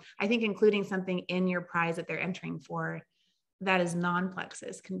 So I think including something in your prize that they're entering for that is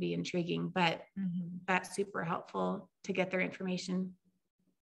non-Plexus can be intriguing, but that's super helpful to get their information.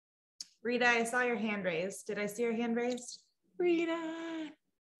 Rita, I saw your hand raised. Did I see your hand raised? Rita,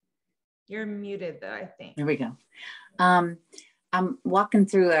 you're muted though, I think. There we go. I'm walking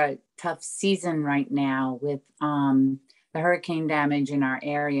through a tough season right now with the hurricane damage in our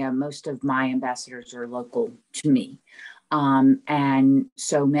area. Most of my ambassadors are local to me. And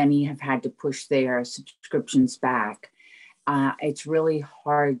so many have had to push their subscriptions back. It's really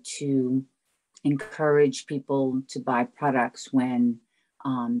hard to encourage people to buy products when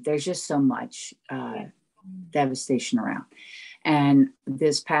there's just so much devastation around. And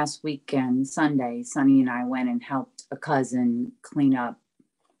this past weekend, Sunday, Sunny and I went and helped a cousin clean up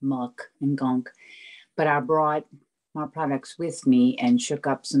muck and gunk. But I brought my products with me and shook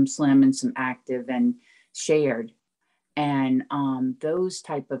up some Slim and some Active and shared. And those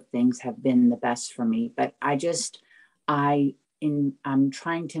type of things have been the best for me. But I'm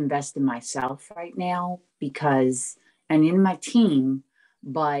trying to invest in myself right now and in my team,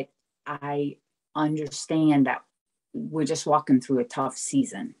 but I understand that we're just walking through a tough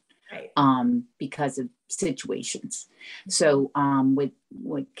season. Right. Because of situations. So with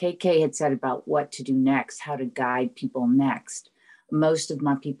what KK had said about what to do next, how to guide people next, most of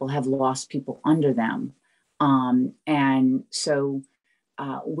my people have lost people under them. And so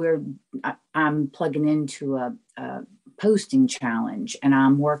I'm plugging into a posting challenge, and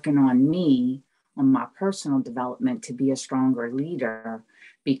I'm working on my personal development to be a stronger leader,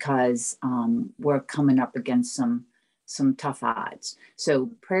 because we're coming up against some tough odds. So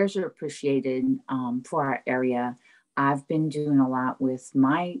prayers are appreciated for our area. I've been doing a lot with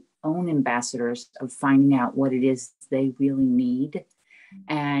my own ambassadors of finding out what it is they really need.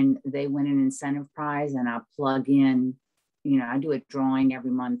 And they win an incentive prize, and I plug in, I do a drawing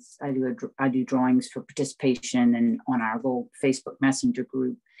every month. I do drawings for participation and on our little Facebook Messenger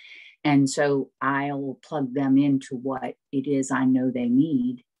group. And so I'll plug them into what it is I know they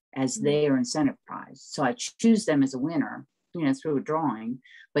need as their incentive prize. So I choose them as a winner, through a drawing,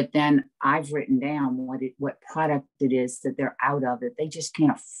 but then I've written down what product it is that they're out of that they just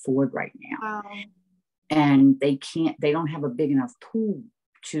can't afford right now. Wow. and they don't have a big enough pool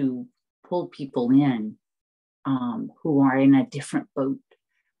to pull people in who are in a different boat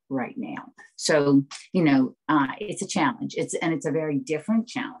right now. So, it's a challenge. It's a very different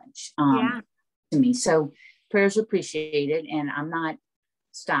challenge to me. So prayers appreciated, and I'm not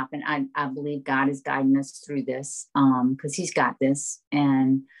stopping. I believe God is guiding us through this because he's got this.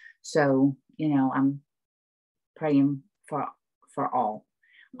 And so, I'm praying for all.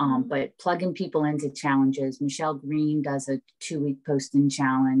 But plugging people into challenges. Michelle Green does a 2-week posting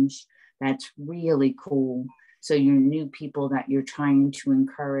challenge. That's really cool. So your new people that you're trying to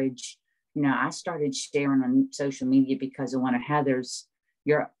encourage, I started sharing on social media because of one of Heather's,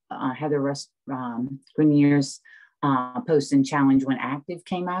 Heather Grenier's posting challenge when Active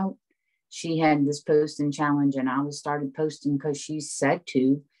came out. She had this posting challenge, and I started posting because she said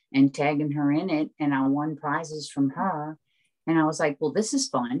to, and tagging her in it, and I won prizes from her. And I was like, well, this is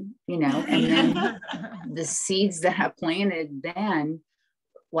fun, and then the seeds that I planted then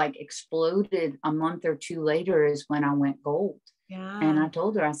exploded a month or two later is when I went gold. Yeah. And I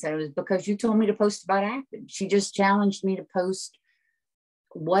told her, I said, it was because you told me to post about Active. She just challenged me to post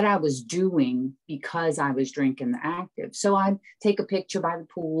what I was doing because I was drinking the Active. So I'd take a picture by the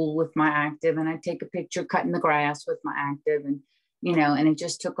pool with my Active, and I'd take a picture cutting the grass with my Active, and, and it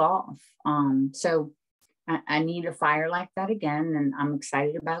just took off. So I need a fire like that again. And I'm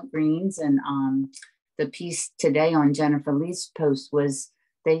excited about greens. And the piece today on Jennifer Lee's post was,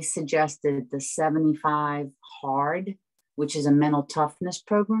 they suggested the 75 hard, which is a mental toughness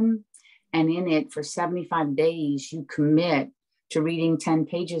program. And in it, for 75 days, you commit to reading 10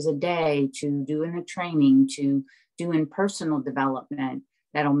 pages a day, to doing a training, to doing personal development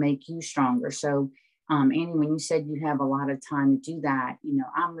that'll make you stronger. So, Annie, when you said you have a lot of time to do that,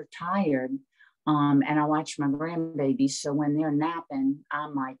 I'm retired and I watch my grandbabies. So when they're napping,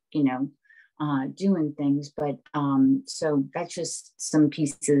 I'm like, doing things. But so that's just some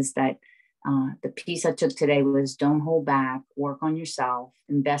pieces that the piece I took today was, don't hold back, work on yourself,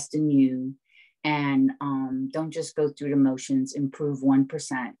 invest in you, and don't just go through the motions, improve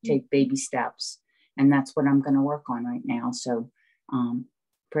 1%, take baby steps. And that's what I'm going to work on right now. So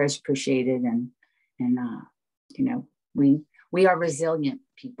prayers appreciated. And we are resilient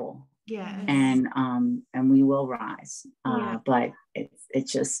people. Yes. And we will rise. But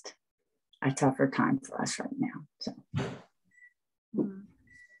it's just a tougher time for us right now. So.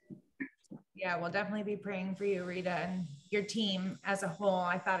 Yeah, we'll definitely be praying for you, Rita, and your team as a whole.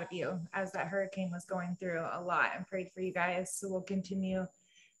 I thought of you as that hurricane was going through a lot, and prayed for you guys. So we'll continue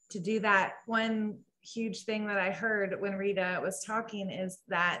to do that. One huge thing that I heard when Rita was talking is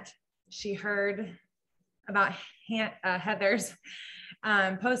that she heard about Heather's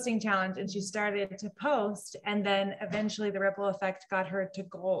posting challenge, and she started to post, and then eventually the ripple effect got her to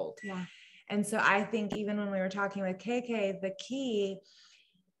gold. Yeah. And so I think even when we were talking with KK, the key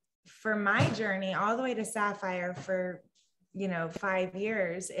for my journey all the way to Sapphire for 5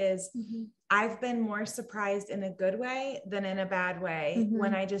 years is I've been more surprised in a good way than in a bad way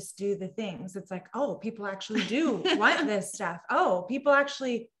when I just do the things. It's like, oh, people actually do want this stuff. Oh, people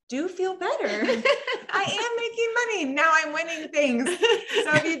actually do feel better. I am making money. Now I'm winning things.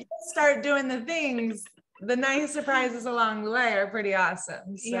 So if you just start doing the things, the nice surprises along the way are pretty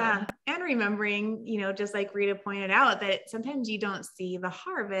awesome. So. Yeah. And remembering, just like Rita pointed out, that sometimes you don't see the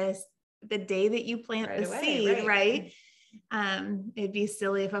harvest the day that you plant the seed, right? It'd be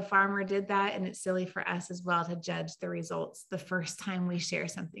silly if a farmer did that. And it's silly for us as well to judge the results the first time we share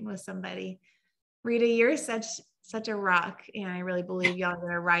something with somebody. Rita, you're such a rock. And I really believe y'all are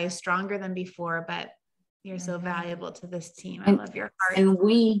going to rise stronger than before, but you're so valuable to this team. I love your heart. And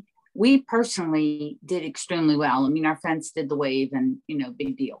we personally did extremely well. I mean, our fence did the wave, and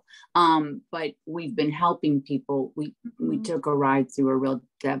big deal. But we've been helping people. We took a ride through a real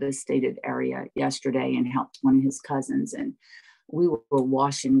devastated area yesterday and helped one of his cousins, and we were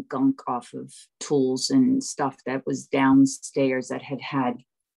washing gunk off of tools and stuff that was downstairs that had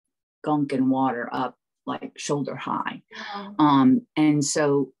gunk and water up like shoulder high. And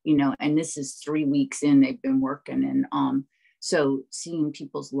so, and this is 3 weeks in, they've been working, and so seeing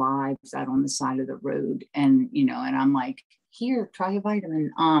people's lives out on the side of the road, and and I'm like, here, try a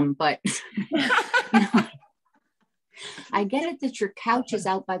vitamin. But I get it that your couch is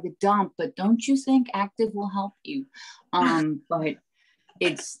out by the dump, but don't you think Active will help you? But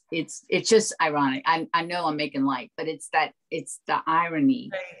it's just ironic. I know I'm making light, but it's the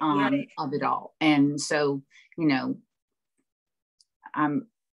irony of it all. And so,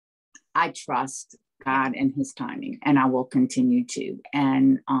 I trust God and his timing, and I will continue to.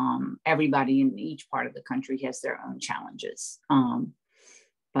 And everybody in each part of the country has their own challenges.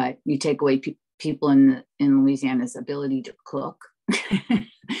 But you take away people in Louisiana's ability to cook.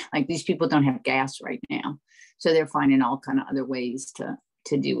 Like these people don't have gas right now, so they're finding all kind of other ways to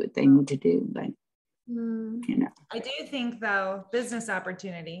do what they need to do. But I do think though, business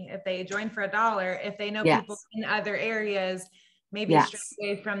opportunity, if they join for $1, if they know yes. people in other areas, maybe yes.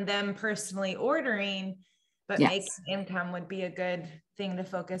 straight away from them personally ordering, but yes. making income would be a good thing to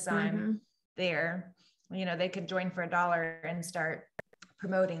focus on there. You know, they could join for $1 and start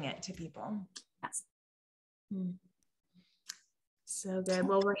promoting it to people. Yes. So good.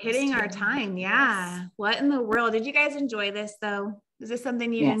 Well, we're hitting our time. Yeah. Yes. What in the world? Did you guys enjoy this though? Is this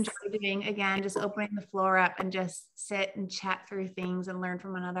something you enjoy doing? Again, just opening the floor up and just sit and chat through things and learn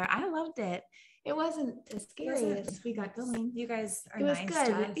from one another. I loved it. It wasn't as scary as we got going. You guys are nice. It was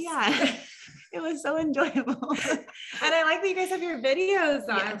good. Yeah. It was so enjoyable. And I like that you guys have your videos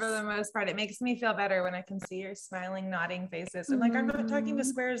on for the most part. It makes me feel better when I can see your smiling, nodding faces. I'm like, I'm not talking to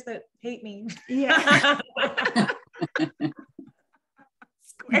squares that hate me. Yeah.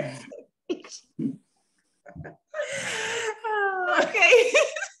 Squares. Okay.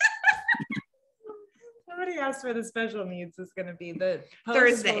 Somebody asked where the special needs is going to be. The post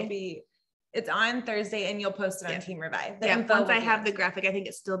Thursday. It's on Thursday, and you'll post it on Team Revive. Once I have the graphic, I think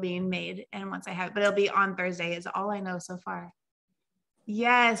it's still being made. And once I have it, but it'll be on Thursday is all I know so far.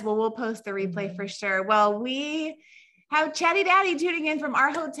 Yes. Well, we'll post the replay for sure. Well, we have Chatty Daddy tuning in from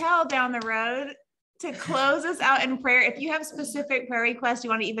our hotel down the road to close us out in prayer. If you have specific prayer requests, you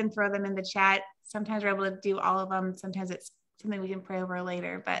want to even throw them in the chat. Sometimes we're able to do all of them. Sometimes it's something we can pray over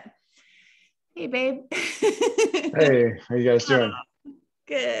later, but hey, babe. Hey, how you guys doing?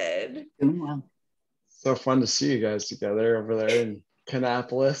 Good. Doing well. So fun to see you guys together over there in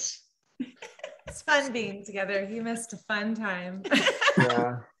Kannapolis. It's fun being together. You missed a fun time.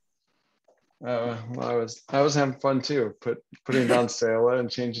 Yeah. Well, I was having fun too, putting down Sayla and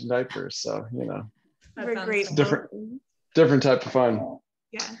changing diapers. So, you know, we're great. Different type of fun.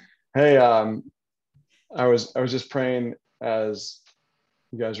 Yeah. Hey, I was just praying as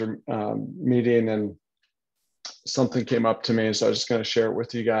you guys were meeting, and something came up to me, so I was just going to share it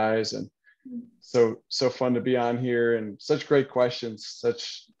with you guys. And so fun to be on here, and such great questions.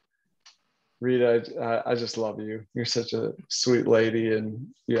 Rita, I just love you. You're such a sweet lady, and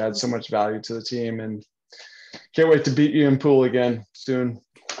you add so much value to the team, and can't wait to beat you in pool again soon.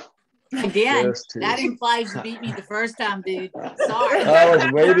 Again, that implies you beat me the first time, dude. Sorry. I was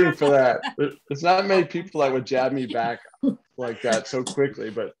waiting for that. It's not many people that would jab me back like that so quickly,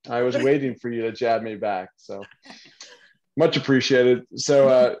 but I was waiting for you to jab me back. So much appreciated.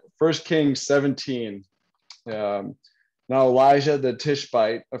 So 1 Kings 17. Now Elijah the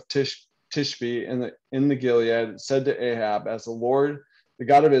Tishbite of Tishbe in the Gilead said to Ahab, as the Lord, the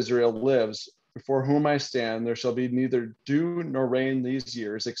God of Israel, lives, before whom I stand, there shall be neither dew nor rain these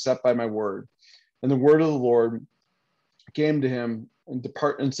years, except by my word. And the word of the Lord came to him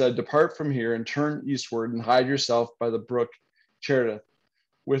and said, depart from here and turn eastward and hide yourself by the brook Cherith,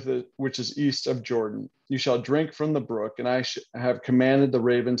 which is east of Jordan. You shall drink from the brook, and I have commanded the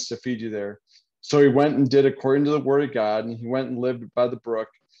ravens to feed you there. So he went and did according to the word of God, and he went and lived by the brook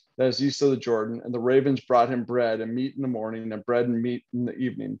that is east of the Jordan. And the ravens brought him bread and meat in the morning, and bread and meat in the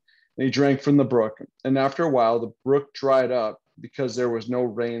evening. And he drank from the brook. And after a while, the brook dried up because there was no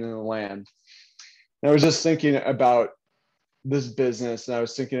rain in the land. And I was just thinking about this business, and I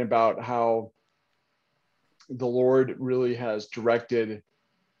was thinking about how the Lord really has directed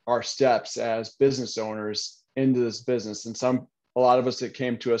our steps as business owners into this business. And a lot of us, it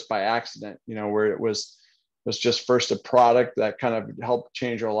came to us by accident, you know, where it was just first a product that kind of helped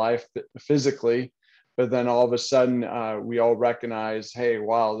change our life physically. But then all of a sudden, we all recognize, hey,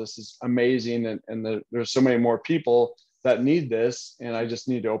 wow, this is amazing. And there's so many more people that need this. And I just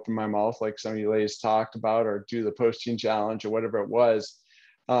need to open my mouth, like some of you ladies talked about, or do the posting challenge or whatever it was.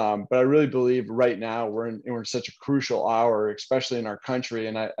 But I really believe right now we're in such a crucial hour, especially in our country.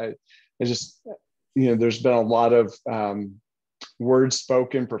 And I just, you know, there's been a lot of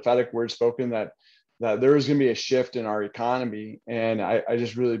prophetic words spoken that there is going to be a shift in our economy. And I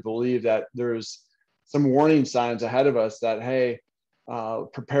just really believe that there's some warning signs ahead of us that, hey,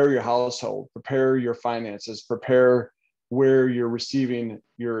 prepare your household, prepare your finances, prepare where you're receiving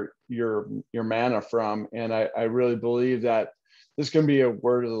your manna from. And I really believe that this is going to be a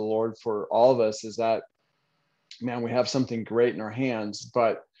word of the Lord for all of us, is that, man, we have something great in our hands,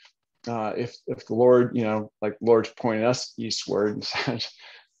 but if the Lord, you know, like the Lord's pointing us eastward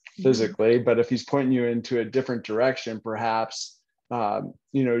physically, but if he's pointing you into a different direction, perhaps,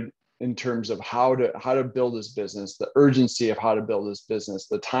 you know, in terms of how to build this business, the urgency of how to build this business,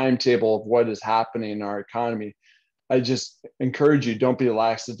 the timetable of what is happening in our economy, I just encourage you, don't be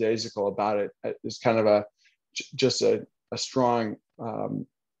lackadaisical about it. It's kind of just a strong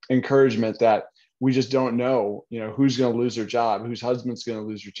encouragement that we just don't know, who's going to lose their job, whose husband's going to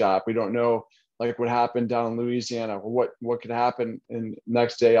lose their job. We don't know, like what happened down in Louisiana, what could happen, and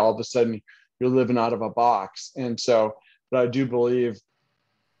next day all of a sudden you're living out of a box. And so, but I do believe,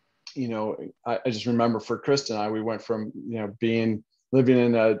 I just remember for Krista and I, we went from living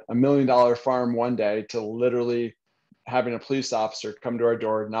in a $1 million farm one day to literally having a police officer come to our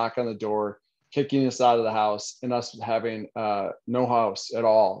door, knock on the door, kicking us out of the house, and us having no house at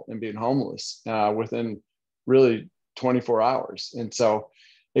all and being homeless within really 24 hours. And so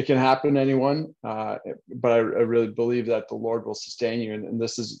it can happen to anyone, but I really believe that the Lord will sustain you. And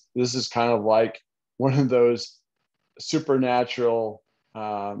this is kind of like one of those supernatural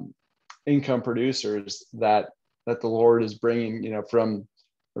income producers that the Lord is bringing, from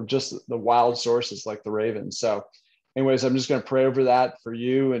just the wild sources like the ravens. So anyways, I'm just going to pray over that for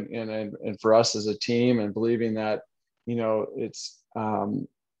you and for us as a team, and believing that, it's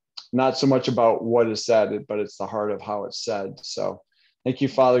not so much about what is said, but it's the heart of how it's said. So thank you,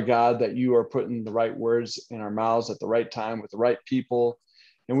 Father God, that you are putting the right words in our mouths at the right time with the right people.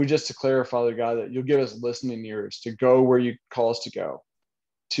 And we just declare, Father God, that you'll give us listening ears to go where you call us to go,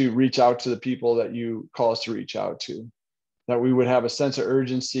 to reach out to the people that you call us to reach out to, that we would have a sense of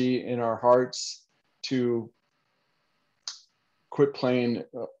urgency in our hearts to quit playing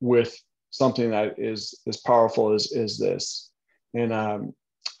with something that is as powerful as this. And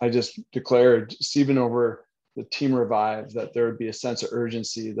I just declared, even over the Team Revive, that there would be a sense of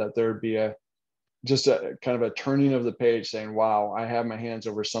urgency, that there would be just a kind of a turning of the page, saying, wow, I have my hands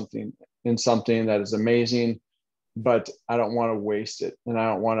over something that is amazing, but I don't want to waste it. And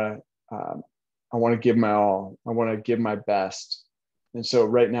I want to give my all. I want to give my best. And so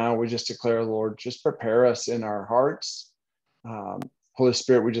right now we just declare, Lord, just prepare us in our hearts. Holy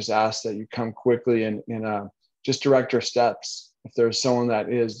Spirit, we just ask that you come quickly and just direct our steps. If there's someone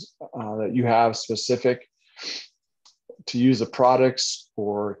that you have specific to use the products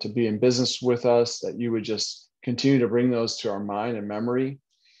or to be in business with us, that you would just continue to bring those to our mind and memory.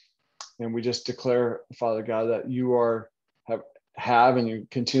 And we just declare, Father God, that you have and you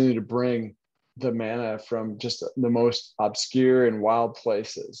continue to bring the manna from just the most obscure and wild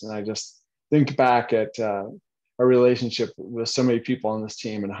places. And I just think back at our relationship with so many people on this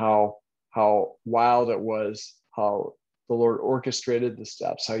team, and how wild it was, how the Lord orchestrated the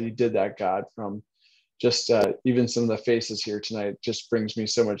steps, how you did that, God, from just even some of the faces here tonight just brings me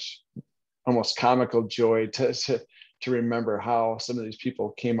so much almost comical joy to remember how some of these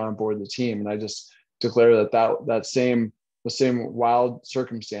people came on board the team. And I just declare that the same wild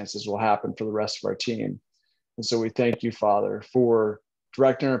circumstances will happen for the rest of our team. And so we thank you, Father, for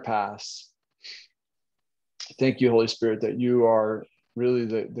directing our paths. Thank you, Holy Spirit, that you are really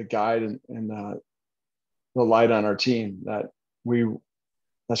the guide and the light on our team,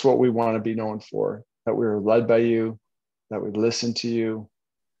 that's what we want to be known for, that we're led by you, that we listen to you,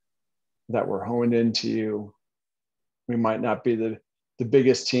 that we're honed into you. We might not be the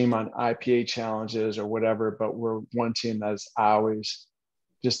biggest team on IPA challenges or whatever, but we're one team that's always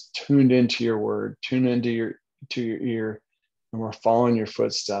just tuned into your word, tuned into your ear, and we're following your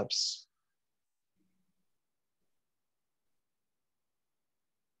footsteps.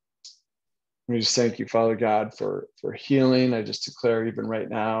 We just thank you, Father God, for healing. I just declare even right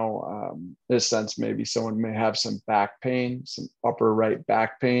now, in a sense, maybe someone may have some back pain, some upper right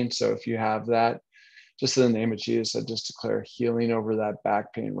back pain. So if you have that, just in the name of Jesus, I just declare healing over that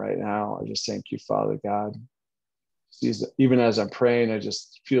back pain right now. I just thank you, Father God. Even as I'm praying, I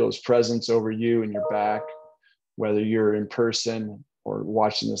just feel his presence over you and your back, whether you're in person or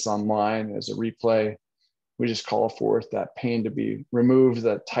watching this online as a replay. We just call forth that pain to be removed,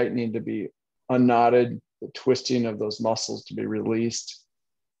 that tightening to be unknotted, the twisting of those muscles to be released.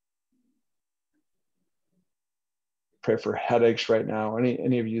 Pray for headaches right now.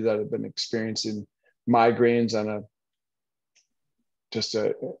 Any of you that have been experiencing migraines on a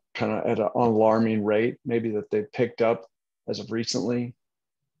kind of at an alarming rate, maybe that they've picked up as of recently,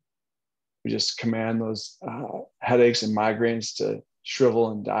 we just command those headaches and migraines to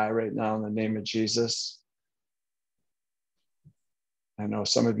shrivel and die right now in the name of Jesus. I know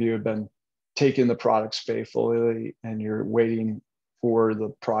some of you have been taking the products faithfully and you're waiting for the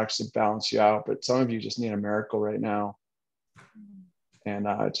products to balance you out, but some of you just need a miracle right now. And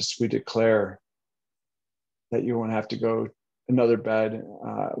we declare that you won't have to go another bed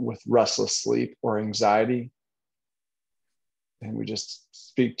with restless sleep or anxiety. And we just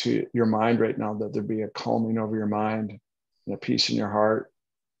speak to your mind right now, that there be a calming over your mind and a peace in your heart,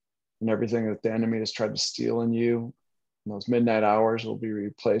 and everything that the enemy has tried to steal in you, And those midnight hours will be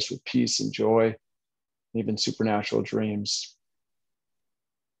replaced with peace and joy, even supernatural dreams.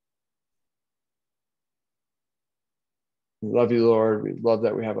 We love you, Lord. We love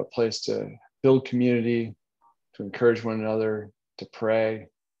that we have a place to build community, to encourage one another, to pray,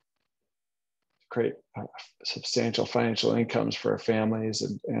 to create substantial financial incomes for our families,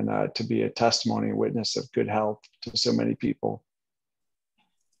 and to be a testimony and witness of good health to so many people.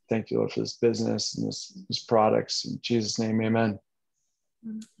 Thank you, Lord, for this business and these products. In Jesus' name, amen.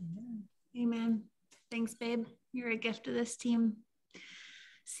 Amen. Thanks, babe. You're a gift to this team.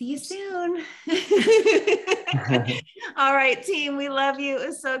 See you soon. All right, team. We love you. It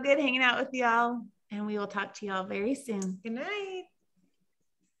was so good hanging out with y'all. And we will talk to y'all very soon. Good night.